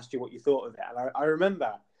because I asked you what you thought of it, and I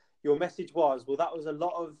remember your message was, "Well, that was a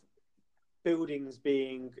lot of buildings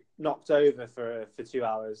being knocked over for 2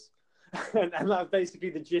 hours," and that was basically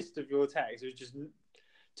the gist of your text. It was just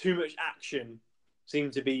too much action.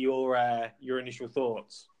 Seemed to be your initial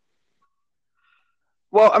thoughts.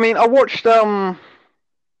 well, I mean, I watched I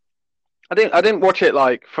didn't watch it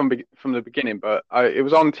like from the beginning, but it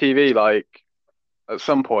was on TV like at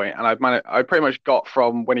some point, and I pretty much got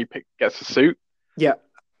from when gets the suit, Yeah,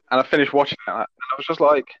 and I finished watching it, and I was just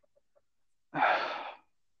like,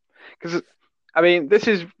 because I mean, this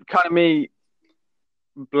is kind of me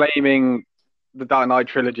blaming the Dark Knight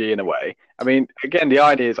trilogy in a way. I mean, again, the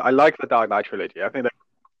idea is I like the Dark Knight trilogy. I think they're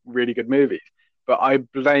really good movies, but I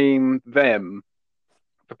blame them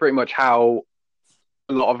for pretty much how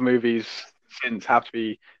a lot of movies since have to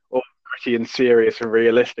be all gritty and serious and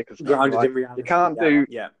realistic and stuff. I'm grounded like, in you reality. can't Yeah, do,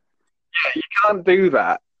 yeah, yeah, you can't do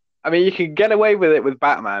that. I mean, you can get away with it with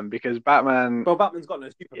Batman because Batman well, Batman's got no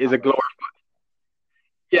is a superpowers. glor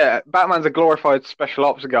yeah, Batman's a glorified special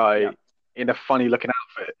ops Yeah, guy in a funny looking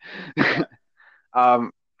yeah, outfit.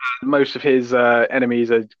 um, most of his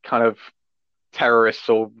enemies are kind of terrorists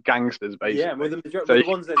or gangsters, yeah. Well, basically. well, So the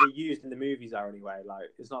ones that they used in the movies are anyway. Like,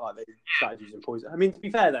 it's not like they started using poison. I mean, to be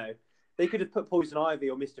fair though, they could have put Poison Ivy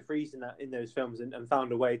or Mister Freeze in those films and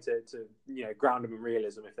found a way to ground them in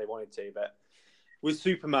realism if they wanted to. But with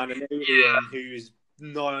Superman and Alien, who's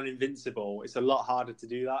non invincible, it's a lot harder to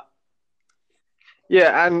do that.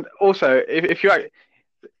 yeah, and also if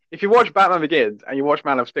you watch Batman Begins and you watch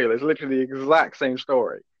Man of Steel, it's literally the exact same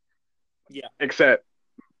story, Yeah, except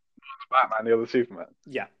it's Batman, the other Superman.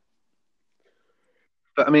 yeah.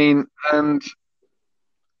 But I mean, and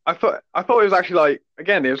I thought it was actually like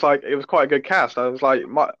again, it was quite a good cast. I was like,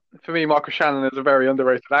 for me, Michael Shannon is a very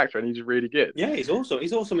underrated actor, and he's really good. Yeah, he's awesome.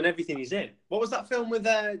 He's awesome in everything he's in. What was that film with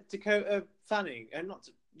Dakota Fanning? And not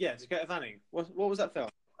yeah, Dakota Fanning. What was that film?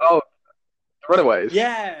 Oh, Runaways.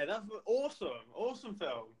 Yeah, that's awesome. Awesome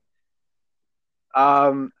film.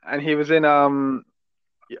 And he was in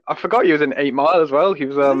I forgot he was in 8 Mile as well. He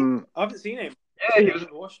was Was he? I haven't seen it. yeah, I've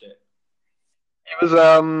never watched it.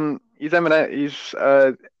 he's Eminem, he's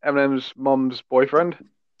Eminem's mom's boyfriend.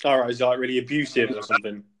 All right, is like really abusive or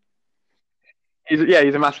something? He's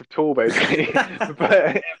a massive tool basically.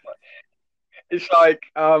 But it's like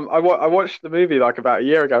I watched the movie like about a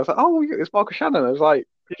year ago. I was like, oh, it's Michael Shannon. I was like,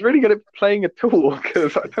 he's really good at playing a tool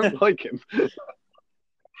because I don't like him.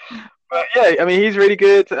 But yeah, I mean, he's really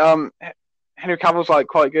good. Henry Cavill's like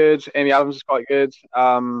quite good. Amy Adams is quite good.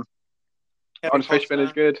 Kevin Lawrence Fishburne is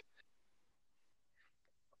Costner. good.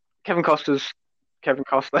 Kevin Costner's Kevin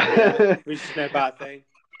Yeah, Costner. which is no bad thing.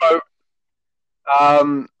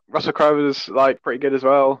 Russell Crowe is like pretty good as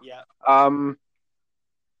well. Yeah. Um,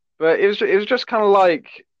 but it was just kind of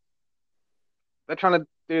like they're trying to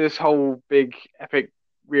do this whole big, epic,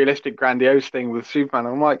 realistic, grandiose thing with Superman.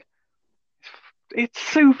 I'm like, it's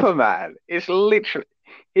Superman. It's literally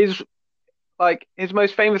his his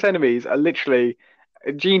most famous enemies are literally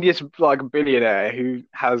a genius like billionaire who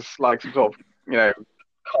has like some sort of complex.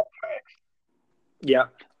 Yeah.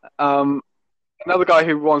 Um, another guy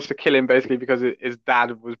who wants to kill him basically because his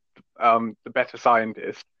dad was the better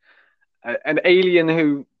scientist. An alien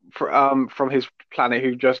who from his planet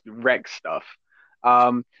who just wrecks stuff.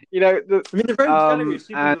 I mean, the rogues gallery of And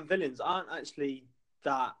Superman villains aren't actually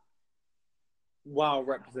that well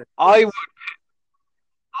represented. I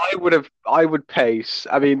I would pace.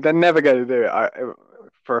 I mean, they're never going to do it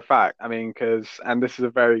for a fact. I mean, and this is a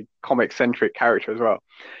very comic centric character as well.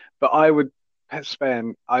 But I would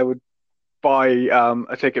buy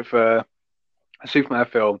a ticket for a Superman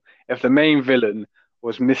film if the main villain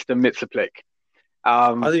was Mr. Mitsaplik. I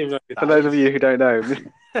don't even know who For that those of is. you who don't know,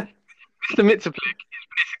 Mr. Mitsaplik is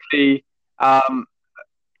basically I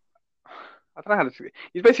I don't know how to.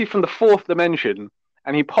 He's basically from the fourth dimension,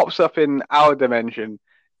 and he pops up in our dimension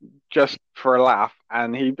just for a laugh,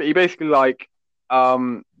 and he basically like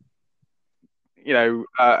um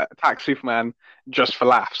attacks Superman just for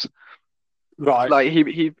laughs. Right. Like he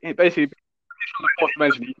basically from the fourth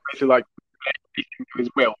dimension. He basically like anything to his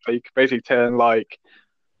will. So he could basically turn like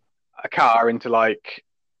a car into like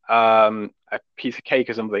a piece of cake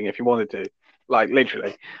or something if he wanted to, like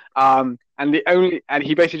literally. And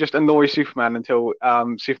he basically just annoys Superman until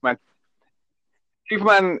Superman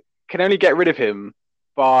can only get rid of him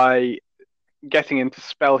by getting him to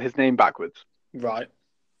spell his name backwards. Right.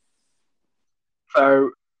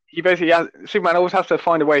 So he basically Superman always has to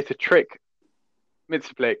find a way to trick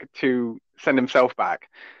Mitsublik to send himself back.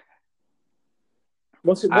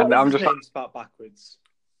 What is And I'm his just name spelled backwards?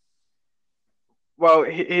 well,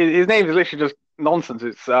 his name is literally just nonsense.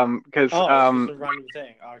 It's because It's just a random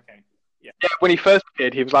thing. Oh, okay. Yeah. when he first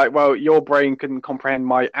appeared, he was like, "Well, your brain couldn't comprehend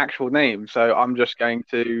my actual name, so I'm just going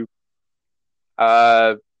to,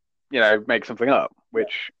 make something up."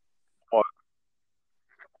 Which, what?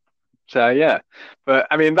 So yeah, but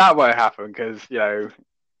I mean that won't happen because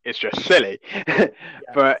it's just silly.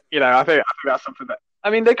 But I think that's something that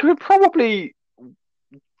I mean they could probably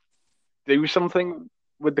do something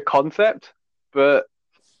with the concept, but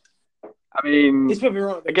I mean It's probably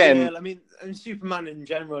right. again, I mean, and Superman in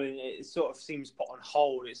general, it sort of seems put on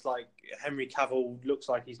hold. It's like Henry Cavill looks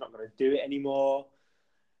like he's not going to do it anymore,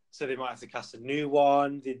 so they might have to cast a new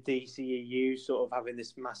one. The DCEU sort of having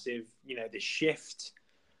this massive, this shift.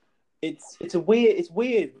 It's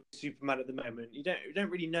weird Superman at the moment. You don't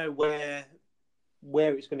really know where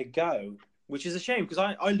it's going to go, which is a shame because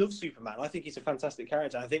I love Superman. I think he's a fantastic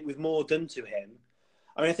character. I think with more done to him.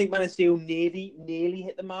 I mean, I think Man of Steel nearly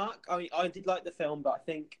hit the mark. I mean, I did like the film, but I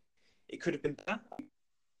think it could have been better.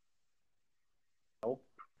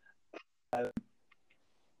 But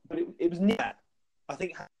it was near. I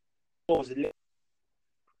think it was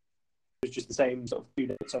just the same sort of 2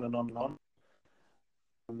 minutes on and on and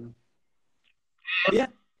on. Yeah,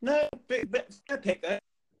 no, but fair pick there.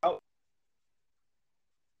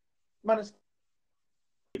 Man of Steel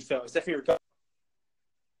film. It's definitely regarded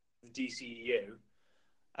as the DCEU.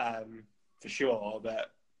 For sure,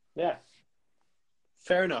 but yeah,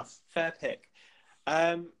 fair enough, fair pick.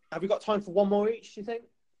 Have we got time for one more each? Do you think?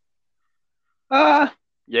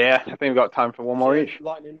 Yeah, I think we've got time for one more each.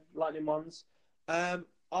 Lightning ones.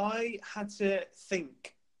 I had to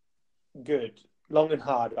think long and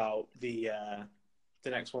hard about the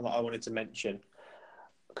next one that I wanted to mention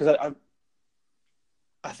because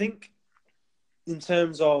I think in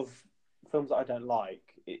terms of films that I don't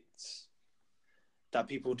like, it's that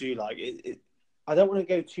people do like it. I don't want to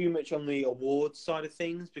go too much on the awards side of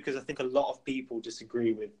things because I think a lot of people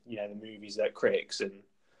disagree with the movies that critics and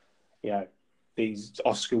these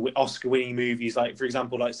Oscar winning movies, like for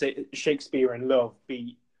example, like say Shakespeare in Love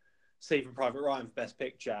beat Saving Private Ryan for Best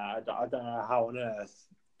Picture. I don't know how on earth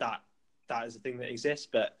that is a thing that exists,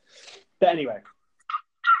 but anyway.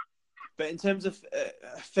 But in terms of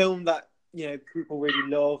a film that people really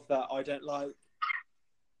love that I don't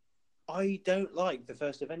like the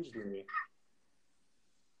first Avengers movie.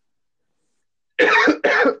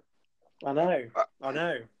 I know.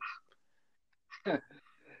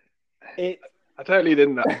 I totally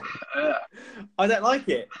didn't know. I don't like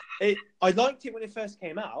it. I liked it when it first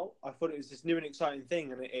came out. I thought it was this new and exciting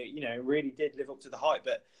thing, and it really did live up to the hype.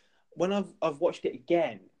 But when I've watched it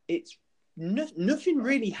again, it's nothing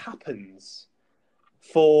really happens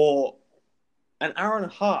for an hour and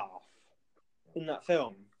a half in that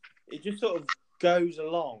film. It just sort of goes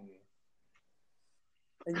along.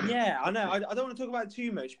 And yeah, I know. I don't want to talk about it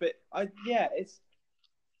too much, but it's.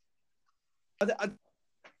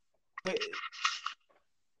 It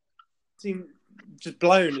seemed just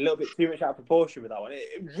blown a little bit too much out of proportion with that one.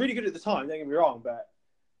 It was really good at the time. Don't get me wrong, but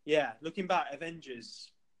yeah, looking back,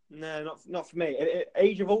 Avengers, no, not for me.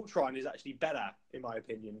 Age of Ultron is actually better in my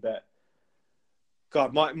opinion, but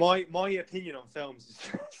God, my opinion on films is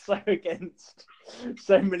so against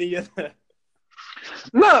so many other.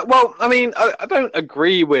 No, well, I mean, I don't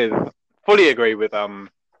fully agree with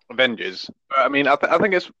Avengers, but I mean, I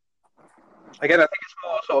think it's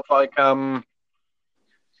more sort of like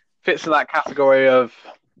fits in that category of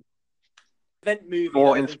event movie,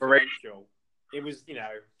 more inspirational. It was,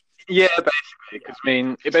 Yeah, basically, because I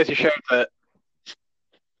mean, it basically showed that.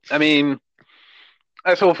 I mean,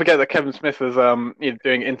 let's all forget that Kevin Smith was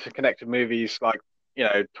doing interconnected movies like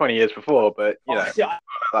 20 years before, but that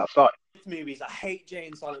side. Movies, I hate Jay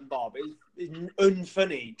and Silent Bob. It's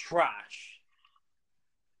unfunny trash.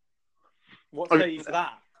 What say you for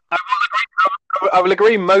that? I will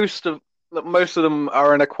agree. Most of look, most of them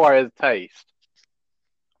are an acquired taste.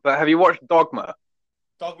 But have you watched Dogma?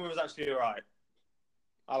 Dogma was actually alright.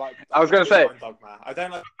 I was I going to didn't say, mind Dogma. I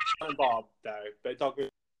don't like Silent Bob though, but Dogma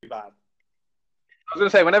was too bad.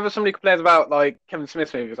 whenever somebody complains about like Kevin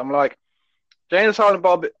Smith movies, I'm like, Jane and Silent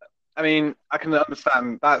Bob. I mean, I can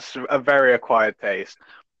understand that's a very acquired taste,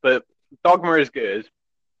 but Dogma is good,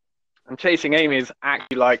 and Chasing Amy is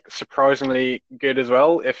actually like surprisingly good as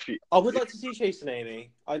well. I would like to see Chasing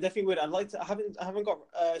Amy. I definitely would. I'd like to. I haven't got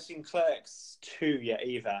seen Clerks 2 yet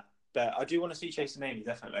either, but I do want to see Chasing Amy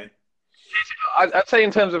definitely. I'd say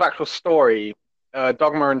in terms of actual story,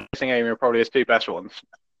 Dogma and Chasing Amy are probably his two best ones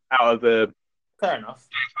out of the Fair enough.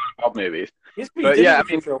 Bob movies. He's been But doing yeah, I it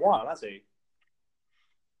mean, for a while, has he?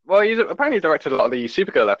 well, he's apparently directed a lot of the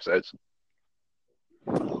Supergirl episodes.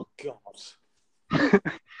 Oh God.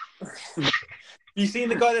 You seen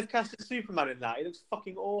the guy they've cast as Superman in that? He looks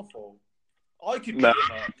fucking awful. I could beat No. him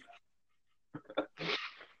up.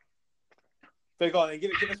 But go on,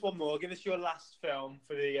 give us one more. Give us your last film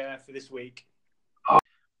for the for this week.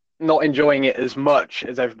 Not enjoying it as much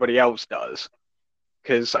as everybody else does,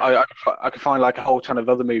 because I could find like a whole ton of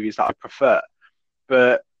other movies that I prefer.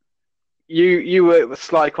 But you were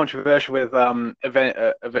slightly controversial with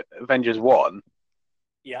Avengers 1.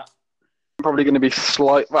 Yeah. I'm probably going to be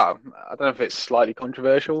well, I don't know if it's slightly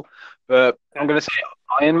controversial, but I'm going to say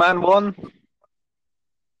Iron Man 1.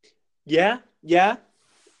 Yeah. I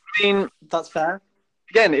mean, that's fair.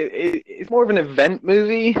 Again, it's more of an event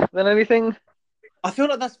movie than anything. I feel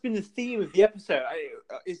like that's been the theme of the episode.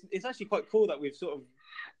 It's actually quite cool that we've sort of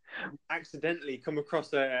accidentally come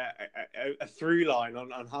across a through line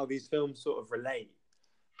on how these films sort of relate.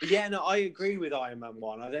 But yeah, no, I agree with Iron Man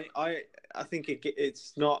 1. I think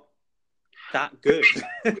it's not that good.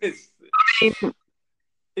 It's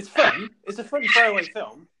fun. It's a fun throwaway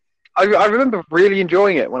film. I remember really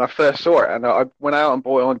enjoying it when I first saw it, and I went out and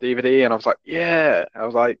bought it on DVD, and I was like, yeah,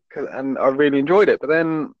 and I really enjoyed it. But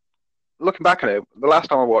then looking back at it, the last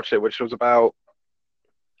time I watched it, which was about,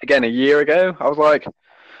 again, a year ago, I was like,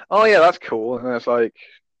 oh yeah, that's cool. And it's like,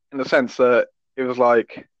 in the sense that it was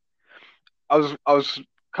like, I was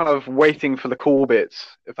kind of waiting for the cool bits,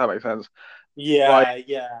 if that makes sense. Yeah.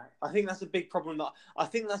 I think that's a big problem. I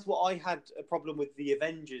think that's what I had a problem with the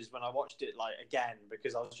Avengers when I watched it again,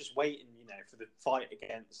 because I was just waiting, for the fight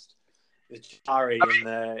against the Chitauri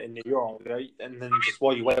in New York, and then just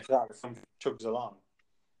while you wait for that, the film chugs along.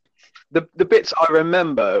 The bits I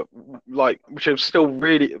remember, which are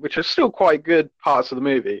still quite good parts of the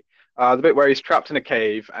movie. The bit where he's trapped in a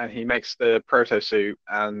cave and he makes the proto suit,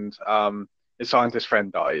 and his scientist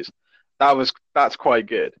friend dies. That's quite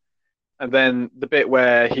good. And then the bit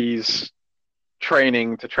where he's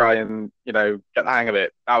training to try and get the hang of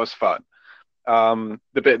it, that was fun. The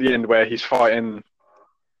bit at the end where he's fighting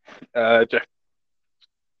Jeff.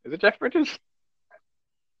 Is it Jeff Bridges?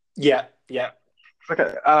 Yeah.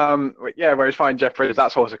 Okay. Where he's fighting Jeff Bridges,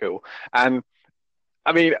 that's also cool. And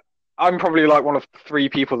I mean, I'm probably like one of 3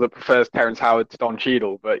 people that prefers Terrence Howard to Don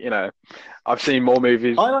Cheadle, but I've seen more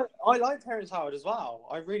movies. I like Terrence Howard as well.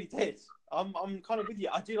 I really did. I'm kind of with you.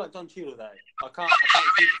 I do like Don Cheadle though. I can't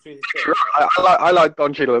choose between the two. I like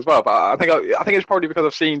Don Cheadle as well, but I think it's probably because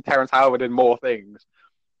I've seen Terrence Howard in more things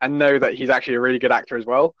and know that he's actually a really good actor as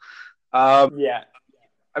well. Yeah.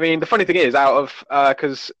 I mean, the funny thing is,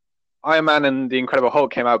 because Iron Man and The Incredible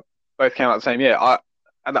Hulk both came out the same year.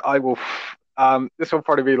 I will. This will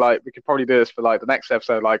probably be we could probably do this for the next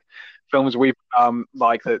episode, films we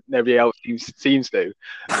like that nobody else seems to.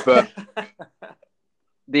 But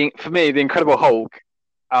for me, The Incredible Hulk,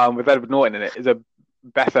 with Edward Norton in it, is a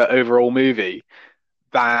better overall movie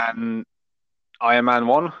than Iron Man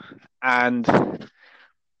 1, and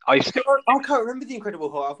I can't remember The Incredible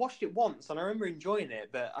Hulk. I've watched it once and I remember enjoying it,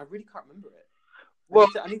 but I really can't remember it.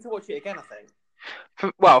 I need to watch it again, I think.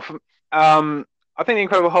 I think The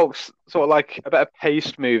Incredible Hulk's sort of like a better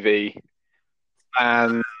paced movie,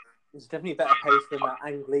 and it's definitely better paced than that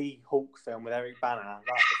Ang Lee Hulk film with Eric Bana.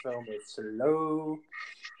 That film is slow.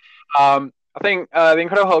 I think The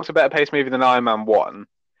Incredible Hulk's a better paced movie than Iron Man 1,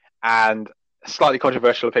 and a slightly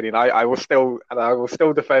controversial opinion. I will still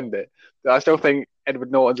defend it. I still think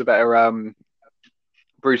Edward Norton's a better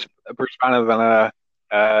Bruce Banner than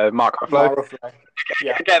Mark Ruffalo.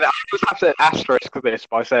 Yeah. Again, I just have to asterisk this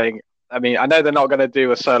by saying, I mean, I know they're not going to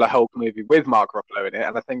do a solo Hulk movie with Mark Ruffalo in it,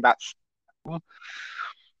 and I think that's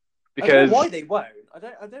because I don't know why they won't. I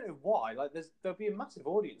don't know why. There'll be a massive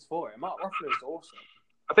audience for it. Mark Ruffalo is awesome.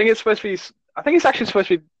 I think it's actually supposed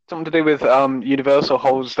to be something to do with Universal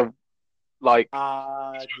holds the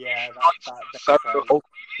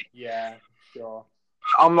yeah, sure.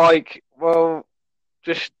 I'm like, well,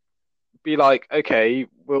 just be like, okay,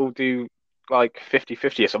 we'll do like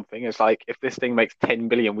 50-50 or something. It's like if this thing makes 10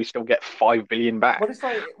 billion, we still get 5 billion back. It's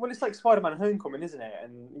like Spider-Man: Homecoming, isn't it?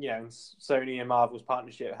 And Sony and Marvel's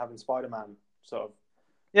partnership having Spider-Man sort of.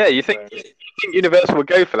 Yeah, you think Universal would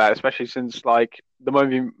go for that, especially since like the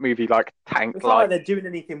movie like tanked. It's not like they're doing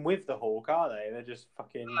anything with the Hulk, are they? They're just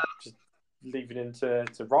just leaving him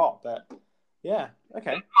to rot. But yeah,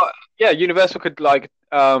 okay. Yeah, Universal could like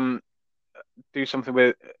do something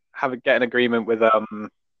with get an agreement with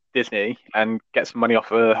Disney and get some money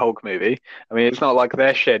off a Hulk movie. I mean, it's not like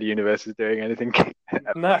their shared universe is doing anything.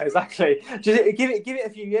 No, exactly. Just give it a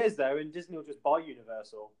few years though, and Disney will just buy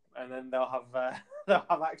Universal, and then they'll have they'll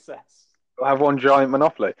have access. They'll have one giant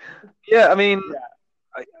monopoly. Yeah, I mean,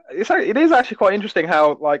 it is actually quite interesting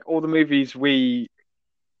how like all the movies we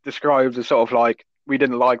described as sort of like we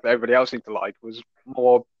didn't like that everybody else seemed to like was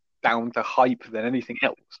more down to hype than anything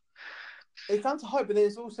else. It's down to hype, but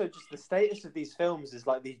there's also just the status of these films is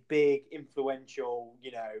like these big, influential,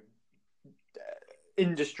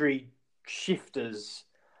 industry shifters.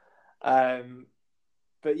 But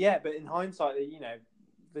in hindsight,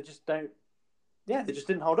 they just don't. Yeah, they just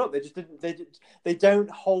didn't hold up. They just didn't. They don't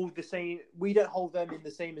hold the same. We don't hold them in the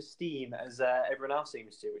same esteem as everyone else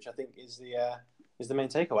seems to, which I think is the main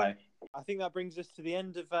takeaway. I think that brings us to the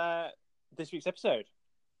end of this week's episode.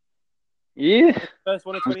 Yeah, first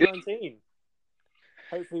one of 2019.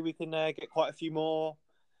 Hopefully, we can get quite a few more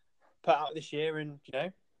put out this year, and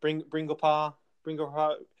bring up our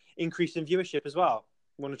increase in viewership as well.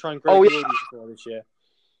 We want to try and grow the audience more this year.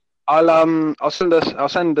 I'll send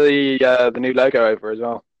the new logo over as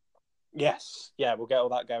well. Yes, yeah, we'll get all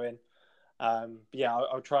that going.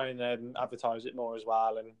 I'll try and advertise it more as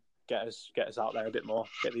well, and get us out there a bit more,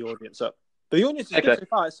 get the audience up. But the audience is good so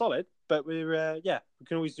far; it's solid. But we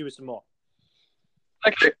can always do with some more.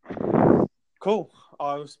 Okay. Cool.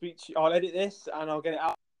 I'll edit this and I'll get it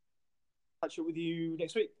out. Catch up with you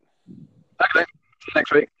next week. Okay. See you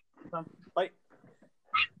next week. Bye.